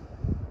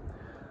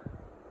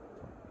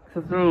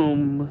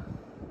 Kathroom.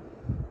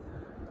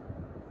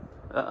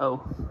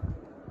 Uh-oh.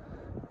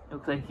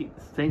 Looks like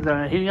things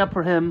are heating up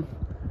for him.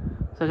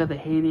 So I got the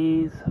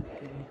Hades.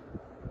 Okay.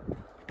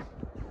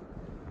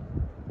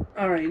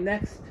 Alright,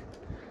 next.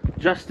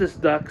 Justice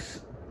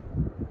Ducks.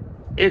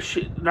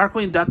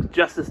 Darkwing Duck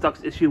Justice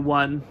Ducks issue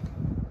 1.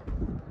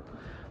 And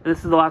this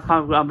is the last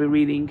comic I'll be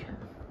reading.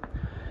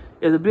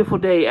 It's a beautiful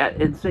day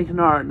in St.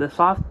 Canard. The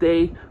soft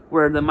day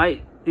where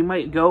you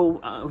might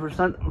go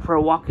for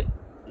a walk,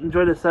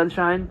 enjoy the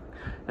sunshine,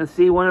 and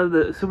see one of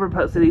the super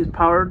cities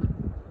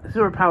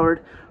superpowered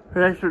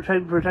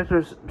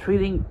protectors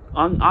treating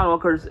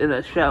onlookers in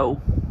a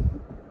show.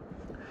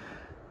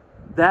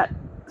 That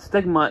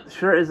stigma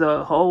sure is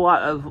a whole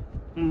lot of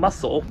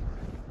muscle.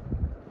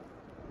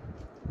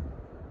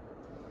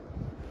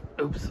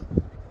 Oops.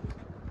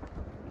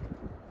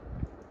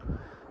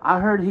 I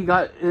heard he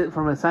got it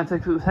from a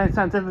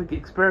scientific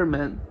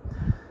experiment.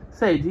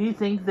 Say, do you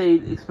think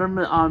they'd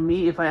experiment on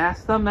me if I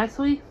asked them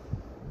nicely?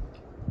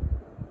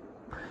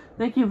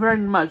 Thank you very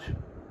much.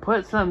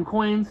 Put some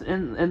coins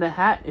in the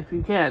hat if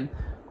you can.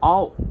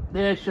 All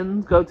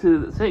donations go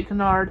to St.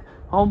 Canard,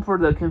 home for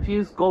the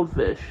confused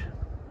goldfish.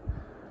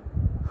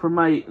 For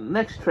my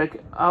next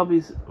trick, I'll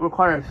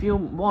require a few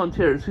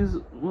volunteers. Who's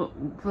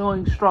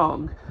feeling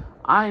strong?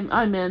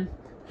 I'm in.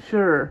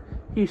 Sure,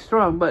 he's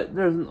strong, but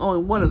there's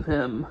only one of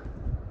him.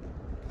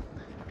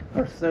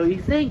 Or so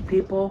you think,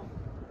 people.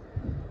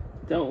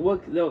 Don't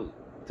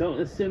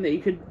assume that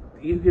you could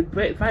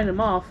find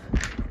him off.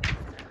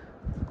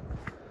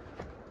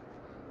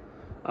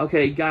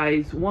 Okay,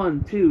 guys,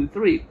 1, 2,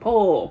 3,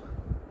 pull.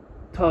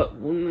 That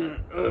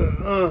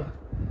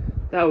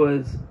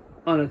was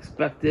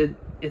unexpected.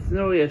 It's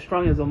nearly as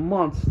strong as a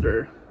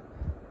monster.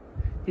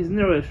 He's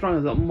nearly as strong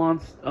as a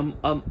monster,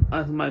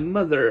 as my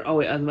mother. Oh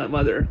wait, as my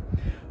mother.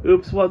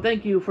 Oops. Well,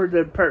 thank you for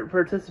the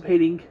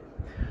participating.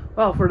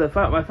 Well, for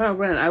my final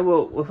grant, I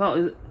will, without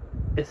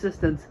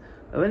assistance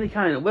of any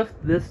kind, lift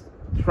this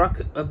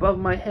truck above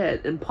my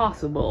head.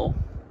 Impossible.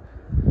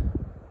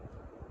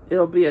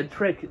 It'll be a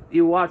trick.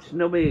 You watch.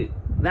 Nobody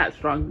that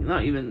strong.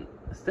 Not even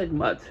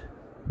Stigmut.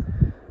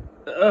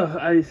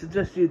 I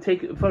suggest you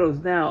take photos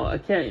now. I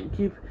can't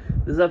keep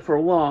this up for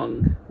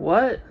long.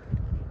 What?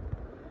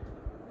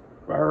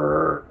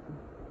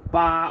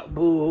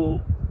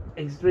 Boo.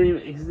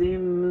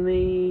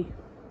 Extremely.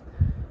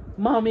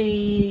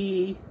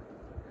 Mommy.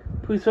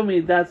 Please tell me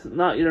that's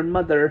not your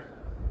mother.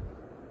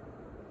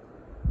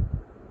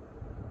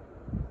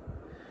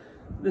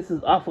 This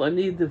is awful. I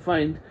need to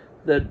find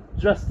the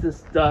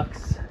Justice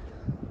Ducks.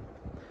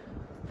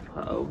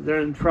 Uh-oh,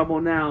 they're in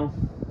trouble now.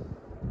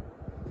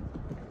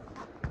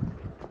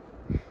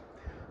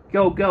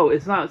 Go.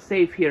 It's not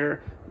safe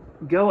here.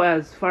 Go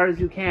as far as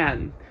you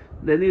can.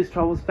 The news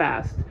travels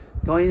fast.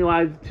 Going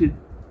live to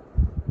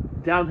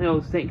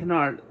downhill St.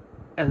 Canard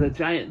as a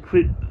giant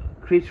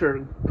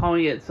creature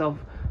calling itself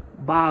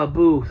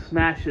Babu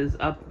smashes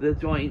up the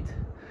joint.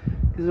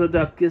 Gizmo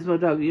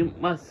Duck, you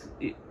must...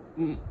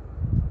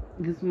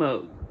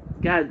 Gizmo,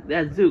 God,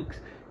 that's Zooks.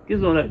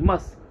 Gizmo Duck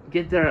must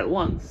get there at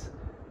once.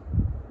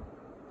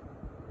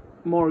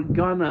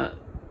 Morgana,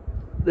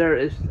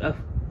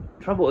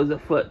 trouble is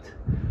afoot.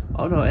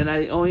 Oh no, and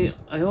I only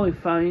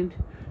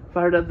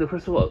fired up the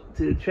crystal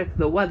to check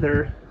the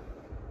weather.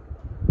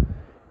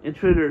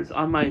 Intruders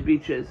on my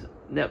beaches.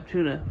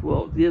 Neptuna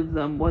will give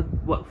them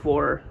what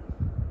for.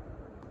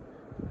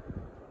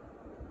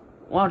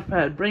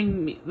 Launchpad,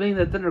 bring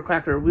the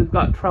Thundercracker. We've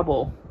got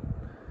trouble.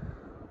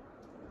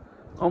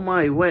 On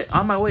my way,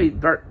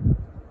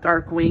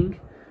 Darkwing.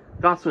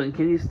 Goswin,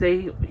 can you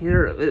stay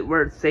here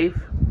where it's safe?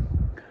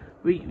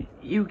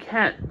 You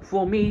can't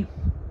fool me.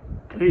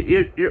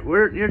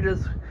 You're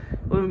just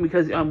moving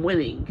because I'm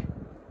winning.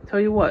 Tell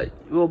you what,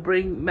 we'll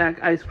bring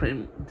back ice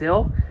cream.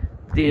 Deal?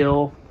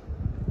 Deal.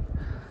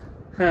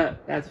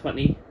 That's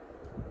funny.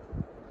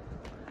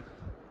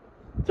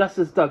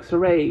 Justice Ducks,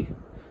 hooray!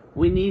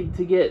 We need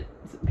to get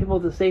people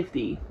to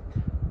safety.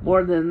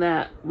 More than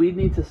that, we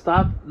need to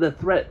stop the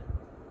threat.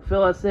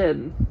 Fill us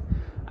in.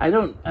 I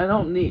don't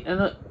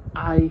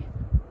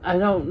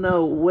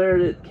know where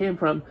it came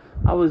from.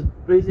 I was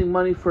raising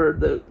money for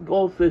the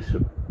goldfish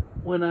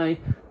when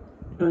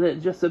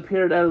it just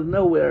appeared out of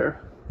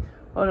nowhere.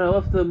 Oh no, I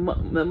left the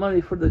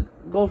money for the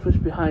goldfish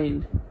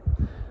behind.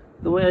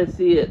 The way I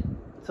see it,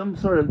 some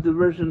sort of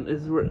diversion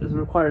is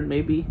required,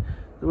 maybe.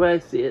 The way I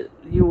see it,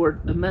 you were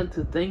meant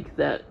to think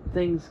that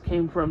things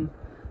came from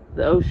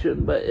the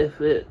ocean, but if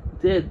it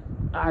did,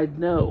 I'd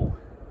know.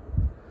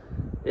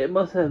 It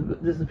must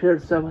have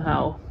disappeared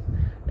somehow,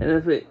 and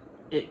if it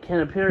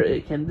can appear,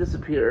 it can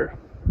disappear.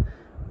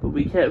 But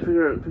we can't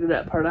figure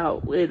that part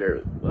out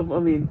later.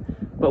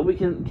 But we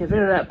can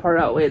figure that part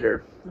out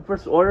later.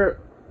 First order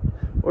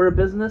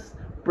business,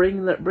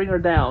 bring her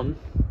down.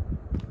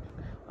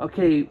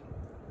 Okay,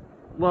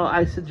 well,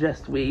 I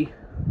suggest we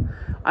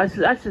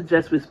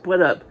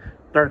split up.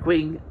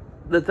 Darkwing,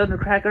 the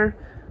Thundercracker,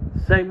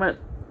 segment,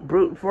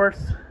 Brute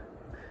Force,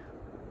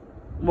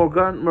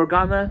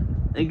 Morgana,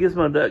 and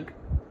Gizmoduck.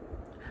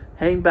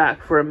 Hang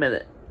back for a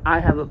minute. I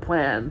have a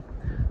plan.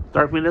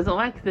 Darkwing doesn't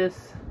like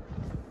this.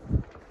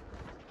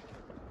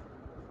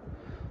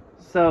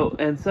 So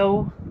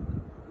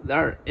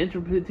our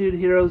Interplanetary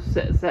heroes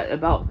set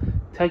about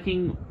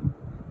taking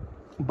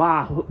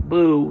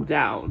Boo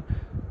down.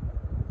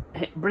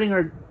 Bring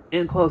her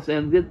in close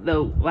and get the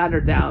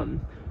ladder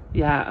down.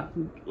 Yeah,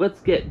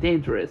 let's get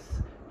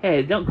dangerous.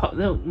 Hey,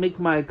 don't make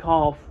my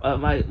call.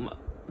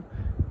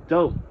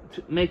 Don't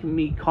make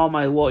me call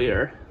my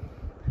lawyer.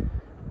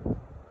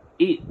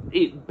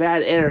 Eat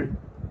bad air,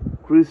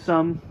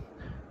 gruesome.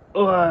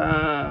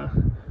 Now's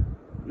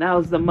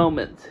the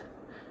moment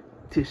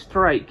to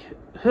strike.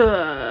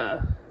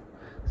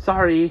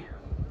 Sorry.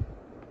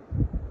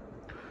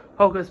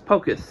 Hocus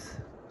pocus.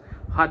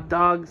 Hot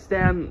dog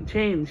stand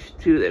changed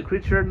to the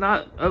creature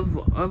not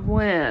of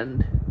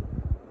land.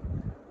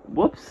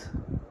 Whoops.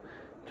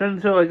 Turned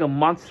into like a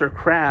monster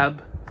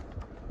crab.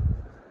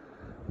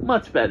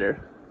 Much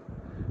better.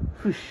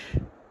 Whoosh.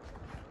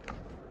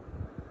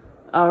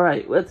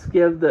 Alright, let's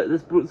give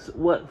this brute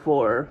what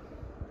for.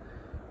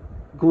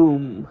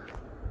 Gloom.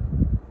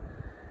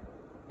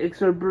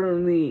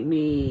 Exorbitate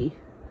me.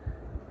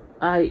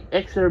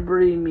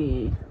 Exorbitate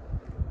me.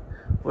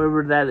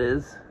 Whatever that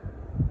is.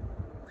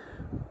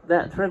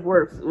 That trick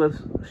works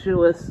with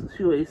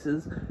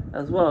shoelaces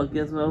as well,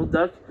 Gizmo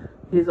Duck.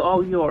 He's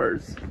all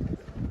yours.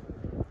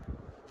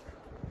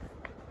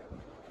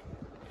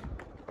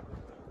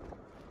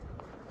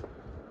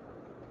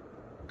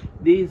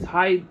 These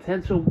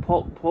high-tension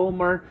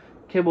polymer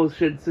cables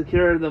should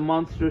secure the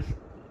monstrous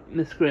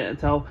miscreant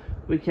until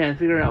we can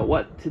figure out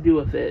what to do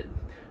with it.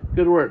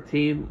 Good work,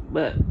 team,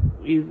 but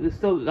we've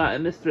still got a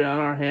mystery on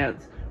our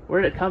hands.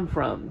 Where did it come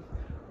from?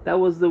 That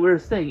was the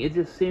weirdest thing. It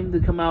just seemed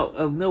to come out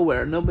of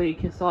nowhere. Nobody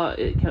saw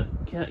it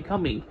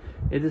coming.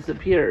 It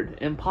disappeared.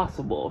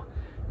 Impossible.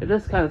 It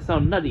does kind of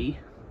sound nutty.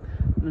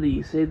 Nutty,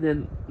 you say,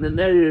 then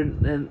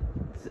netter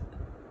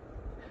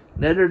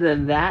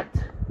than that?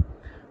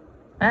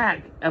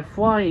 A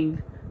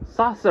flying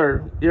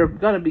saucer. You're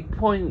gonna be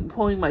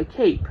pulling my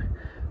cape.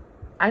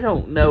 I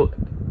don't know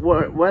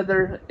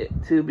whether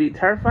to be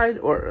terrified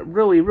or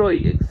really,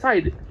 really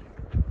excited.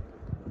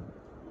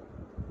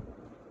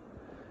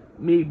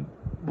 Me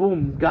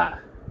boom got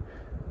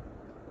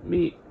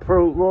me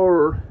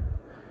pro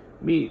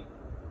me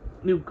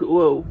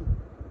nucleo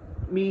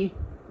me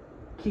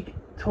kick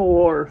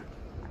tor.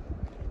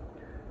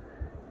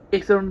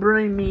 It's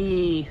bring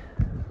me.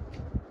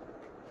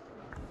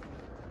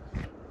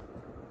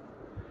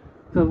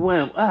 So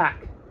wham,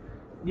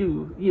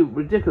 you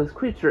ridiculous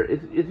creature!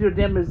 If you're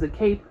damaged the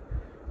cape,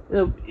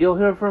 you'll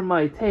hear from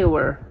my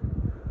tailor.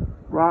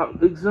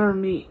 Exert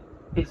me.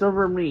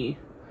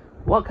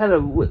 What kind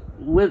of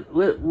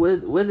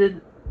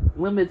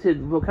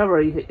limited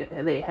vocabulary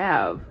they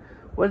have?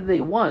 What do they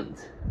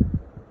want?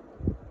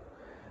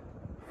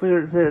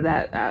 Figure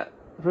that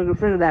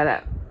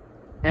out,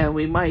 and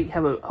we might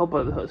have a hope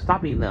of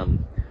stopping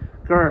them.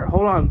 Grr,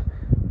 hold on.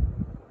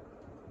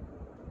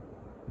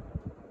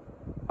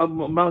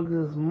 Among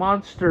these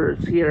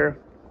monsters here.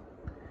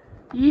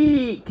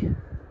 Yeek!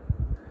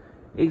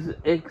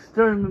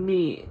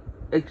 Exterminate.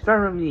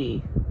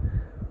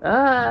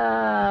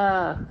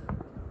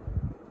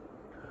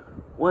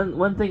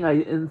 One thing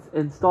I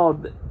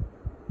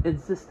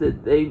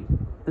insisted they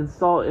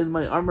install in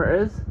my armor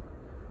is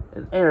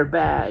an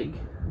airbag.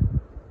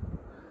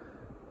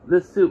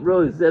 this suit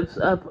really zips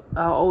up,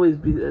 I'll always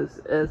be as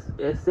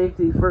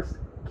safety first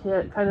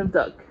kind of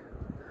duck.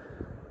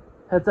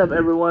 Heads up,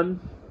 everyone.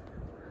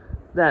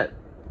 That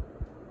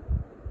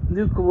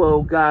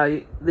nuclear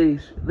guy, they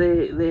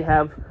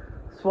have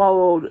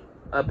swallowed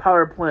a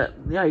power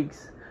plant.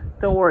 Yikes.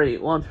 Don't worry,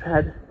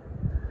 Launchpad.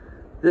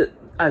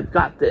 I've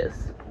got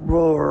this.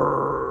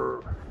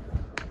 Roar.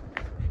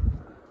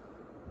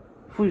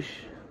 Whoosh.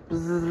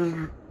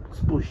 Bzzz.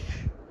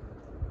 Spoosh.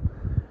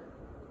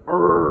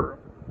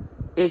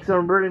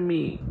 Exterminating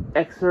me.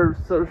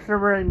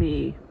 Exterminating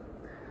me.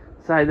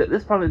 Sorry,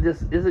 this probably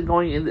just isn't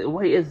going in the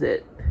way, is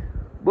it?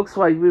 Looks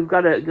like we've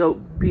got to go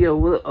be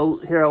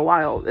here a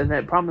while, and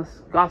I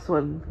promised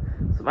Gosselin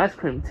some ice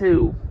cream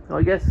too. So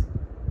I guess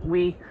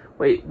wait,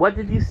 what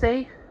did you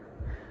say?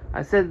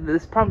 I said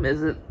this problem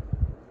isn't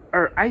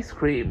our ice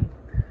cream.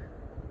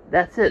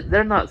 That's it.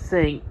 They're not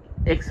saying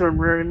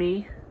exterminate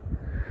me.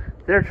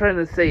 They're trying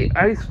to say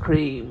ice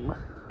cream.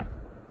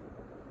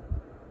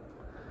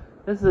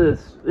 This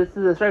is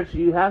a stretch.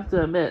 You have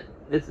to admit,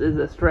 this is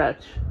a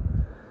stretch.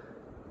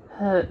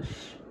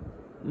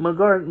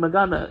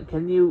 Magana,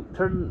 can you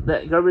turn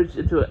that garbage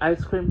into an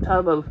ice cream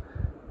tub a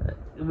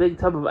big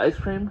tub of ice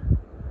cream?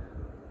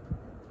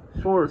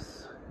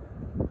 Shores.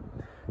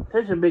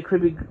 Attention, big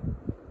creepy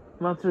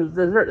monsters.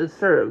 Dessert is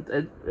served.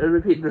 I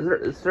repeat,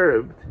 dessert is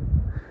served.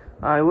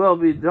 I will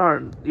be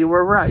darned. You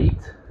were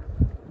right.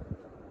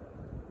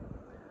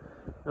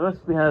 Unless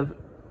we have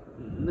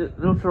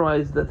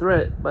neutralized the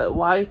threat, but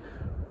why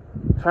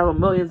travel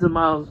millions of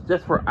miles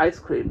just for ice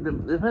cream?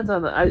 Depends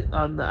on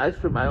the ice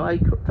cream. I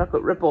like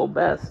chocolate ripple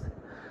best.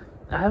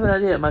 I have an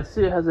idea. My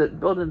suit has a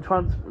built-in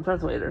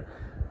translator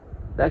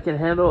that can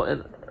handle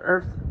any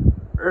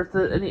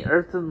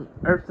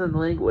earthen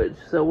language.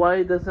 So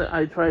why doesn't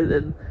I try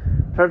and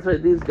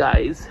translate these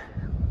guys?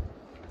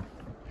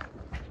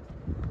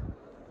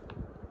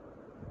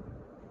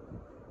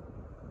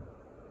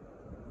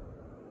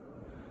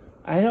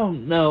 I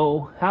don't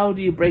know. How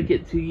do you break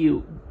it to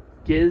you,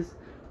 Giz?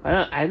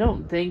 I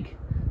don't think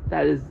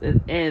that is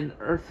an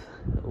Earth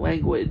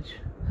language.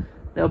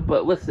 No,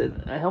 but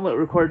listen, a helmet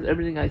records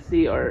everything I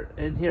see or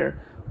in here,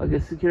 like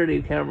a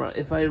security camera.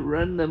 If I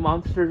run the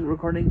monster's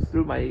recordings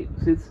through my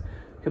suit's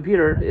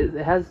computer, it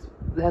has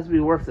to be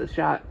worth a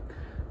shot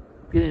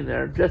getting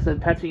there. Just in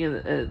patching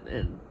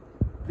in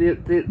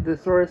the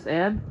source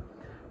and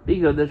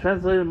Bingo. The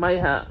translator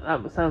might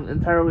not sound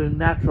entirely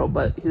natural,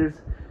 but here's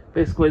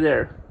basically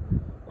there.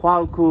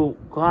 Kwaku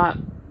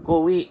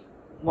Goi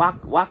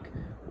Wak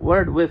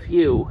word with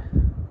you.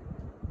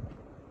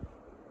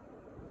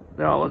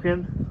 They're all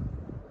looking.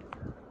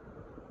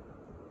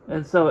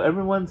 And so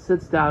everyone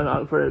sits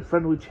down for a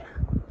friendly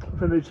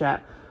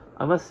chat.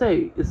 I must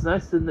say, it's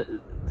nice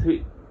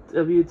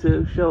of you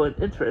to show an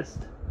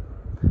interest.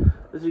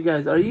 But you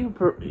guys,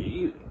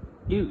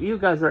 you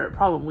guys are a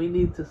problem we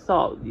need to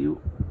solve.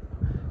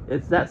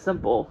 It's that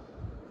simple.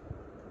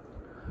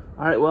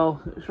 Alright, well,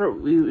 sure,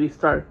 we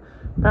start.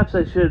 Perhaps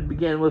I should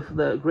begin with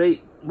the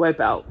Great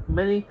Wipeout.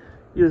 Many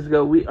years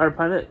ago, our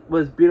planet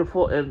was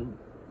beautiful and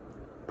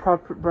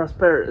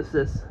prosperous.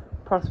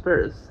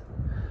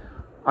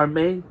 Our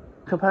main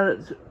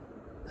component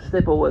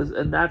staple was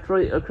a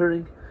naturally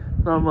occurring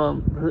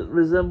phenomenon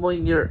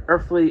resembling your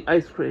earthly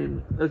ice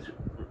cream, which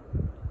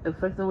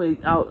effectively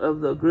out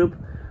of the group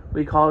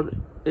we called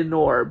an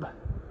orb.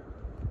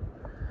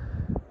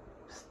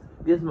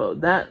 Gizmo,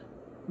 that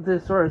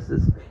thesaurus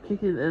is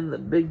kicking in the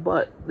big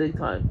butt big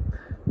time.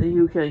 Then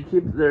you can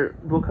keep their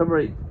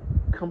vocabulary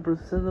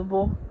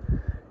comprehensible.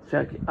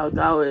 Check. I'll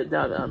dial it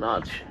down a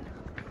notch.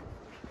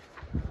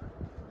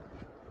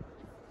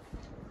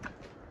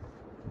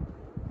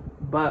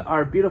 But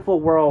our beautiful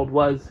world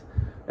was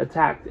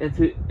attacked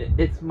and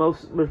its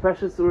most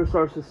precious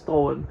resources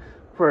stolen,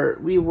 for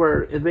we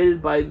were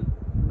invaded by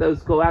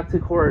those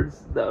galactic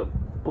hordes, the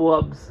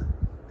blubs.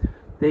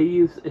 They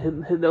used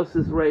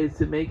hypnosis rays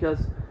to make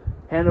us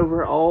hand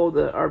over all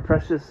our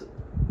precious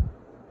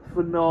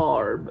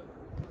phenorb.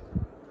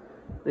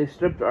 They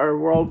stripped our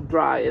world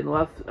dry and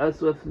left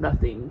us with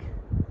nothing.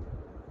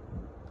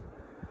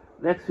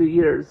 Next few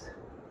years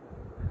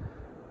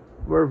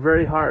were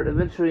very hard.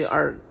 Eventually,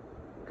 our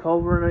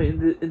culinary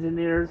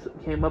engineers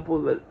came up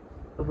with a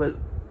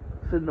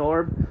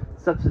phenorb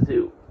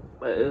substitute.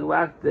 It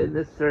lacked the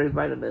necessary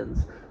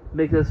vitamins to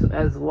make us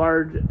as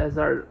large as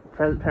our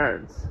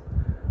parents.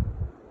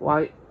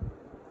 Why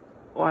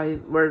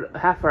we're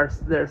half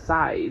their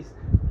size,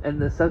 and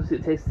the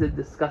substitute tasted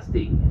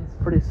disgusting. It's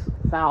pretty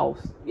foul,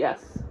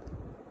 yes.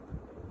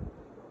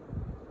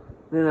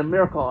 Then a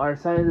miracle, our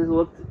scientists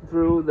looked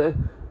through the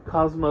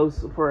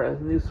cosmos for a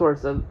new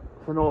source of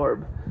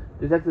phenorb,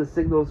 detected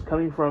signals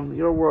coming from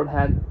your world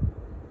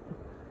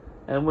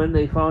and when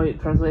they finally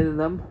translated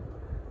them,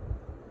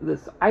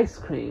 this ice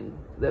cream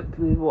that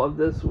people of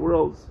this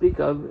world speak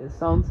of, it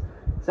sounds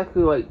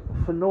exactly like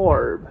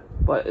phenorb,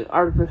 but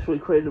artificially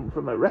created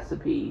from a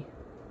recipe.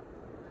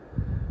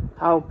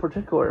 How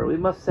particular. We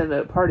must send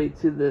a party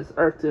to this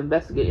Earth to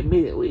investigate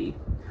immediately.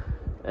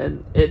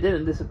 And it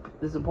didn't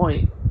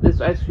disappoint.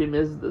 this ice cream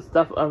is the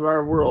stuff of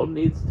our world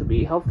needs to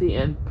be healthy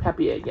and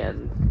happy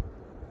again.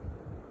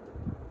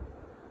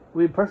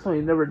 We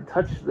personally never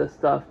touched this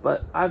stuff,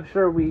 but I'm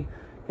sure we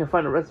can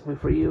find a recipe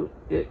for you.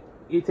 You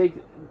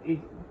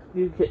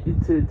get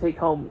to take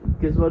home,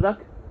 Gizmo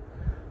Duck.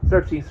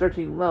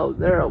 Searching low.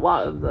 There are a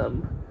lot of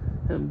them.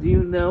 Do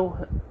you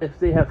know if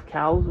they have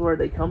cows, where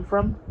they come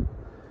from?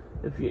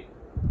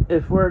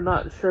 If we're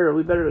not sure,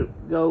 we better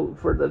go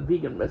for the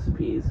vegan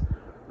recipes.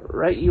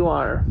 Right you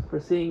are,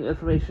 receiving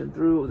information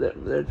through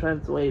their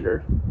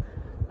translator.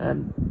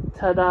 And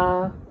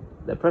ta-da!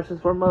 The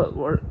precious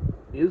formula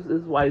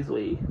uses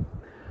wisely.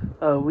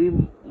 We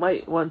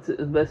might want to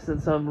invest in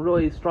some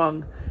really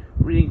strong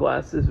reading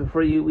glasses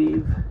before you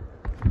leave.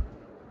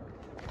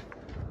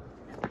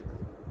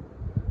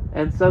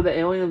 And so the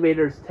alien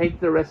invaders take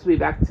the recipe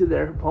back to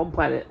their home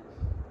planet.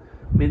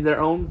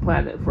 Their own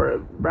planet, for a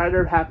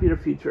brighter, happier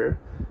future.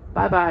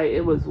 Bye-bye,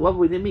 it was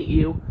lovely to meet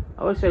you.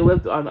 I wish I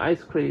lived on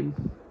ice cream.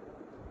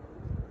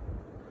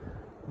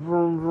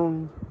 Vroom,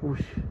 vroom,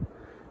 whoosh.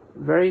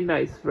 Very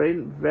nice,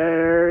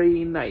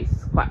 very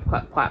nice. Clap,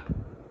 clap, clap,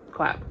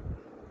 clap.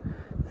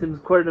 Seems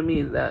clear to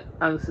me that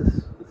I'm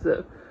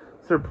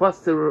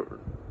surplus to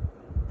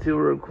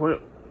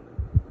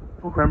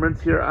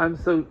requirements here. I'm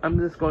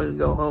just going to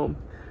go home.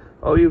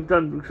 Oh, you've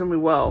done extremely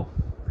well.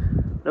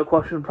 No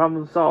question,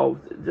 problem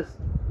solved. Just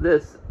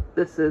this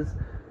is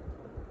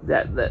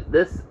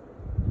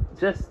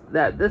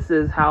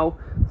how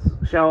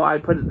shall I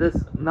put it? This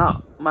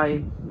not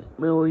my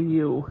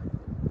milieu.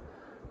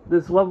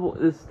 This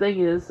thing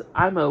is,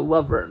 I'm a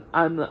lover.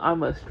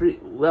 I'm a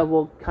street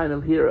level kind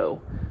of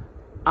hero.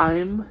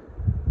 I'm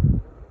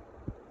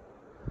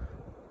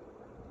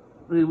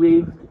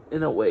relieved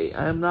in a way.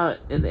 I'm not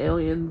an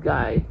alien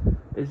guy.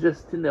 It's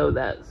just to know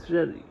that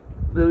should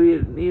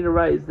the need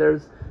arise,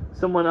 there's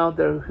someone out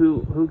there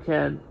who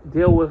can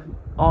deal with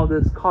all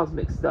this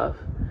cosmic stuff.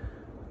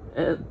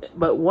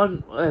 But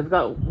I've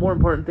got more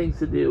important things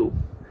to do.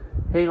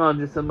 Hang on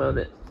just a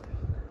moment.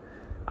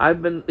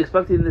 I've been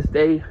expecting this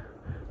day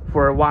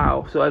for a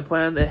while, so I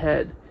planned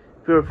ahead.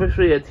 If you're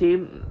officially a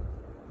team,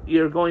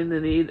 you're going to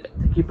need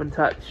to keep in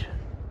touch.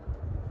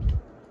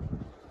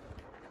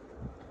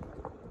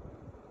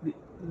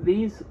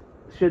 These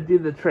should do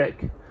the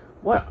trick.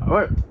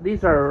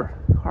 These are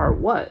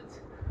what?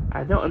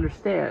 I don't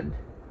understand.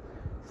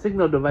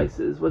 Signal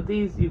devices. With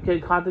these, you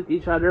can contact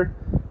each other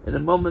in a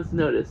moment's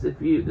notice if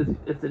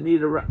the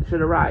need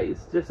should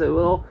arise. Just a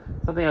little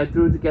something I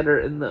threw together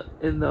in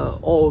the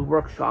old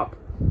workshop.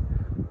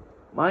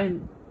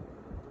 Mine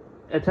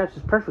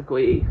attaches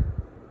perfectly.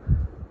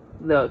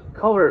 The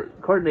color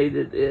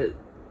coordinated it.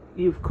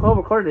 You've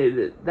color coordinated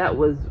it. That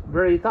was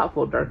very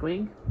thoughtful,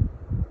 Darkwing.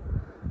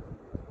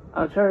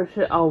 I'll cherish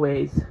it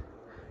always.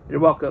 You're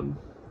welcome.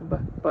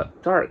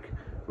 But Dark,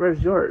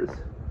 where's yours?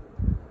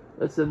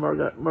 Listen,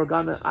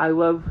 Morgana, I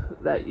love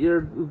that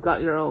you've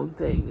got your own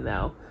thing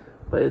now,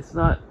 but it's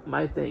not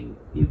my thing.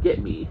 You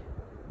get me.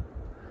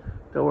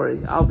 Don't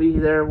worry, I'll be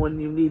there when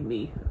you need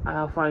me.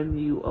 I'll find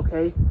you,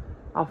 okay?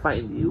 I'll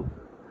find you.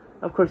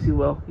 Of course you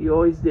will. You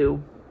always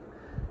do.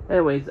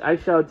 Anyways, I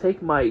shall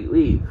take my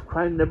leave.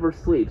 Crime never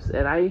sleeps,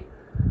 and I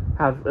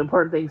have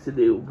important things to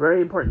do.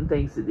 Very important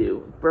things to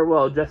do.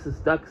 Farewell, Justice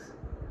Ducks.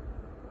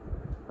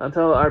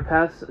 Until our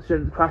paths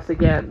should cross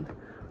again.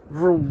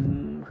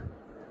 Vroom.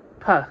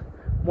 Puh.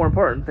 More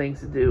important things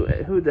to do.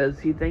 Who does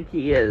he think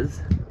he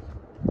is?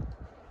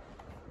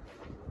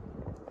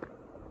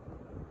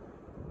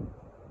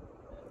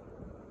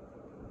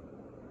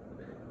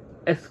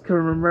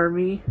 Remember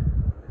me?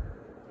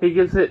 He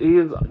gives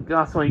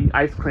Gosling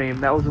ice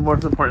cream. That was the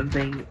most important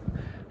thing.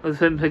 Was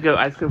him to go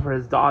ice cream for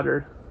his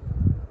daughter.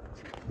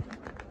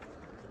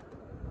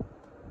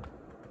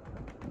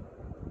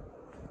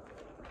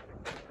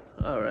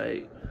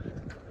 Alright.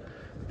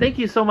 Thank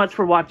you so much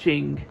for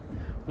watching.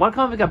 One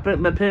comic I've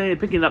been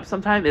picking up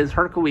sometime is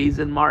Hercules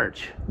in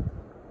March.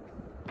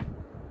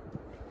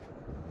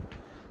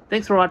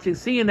 Thanks for watching.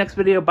 See you next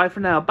video. Bye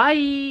for now.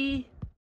 Bye!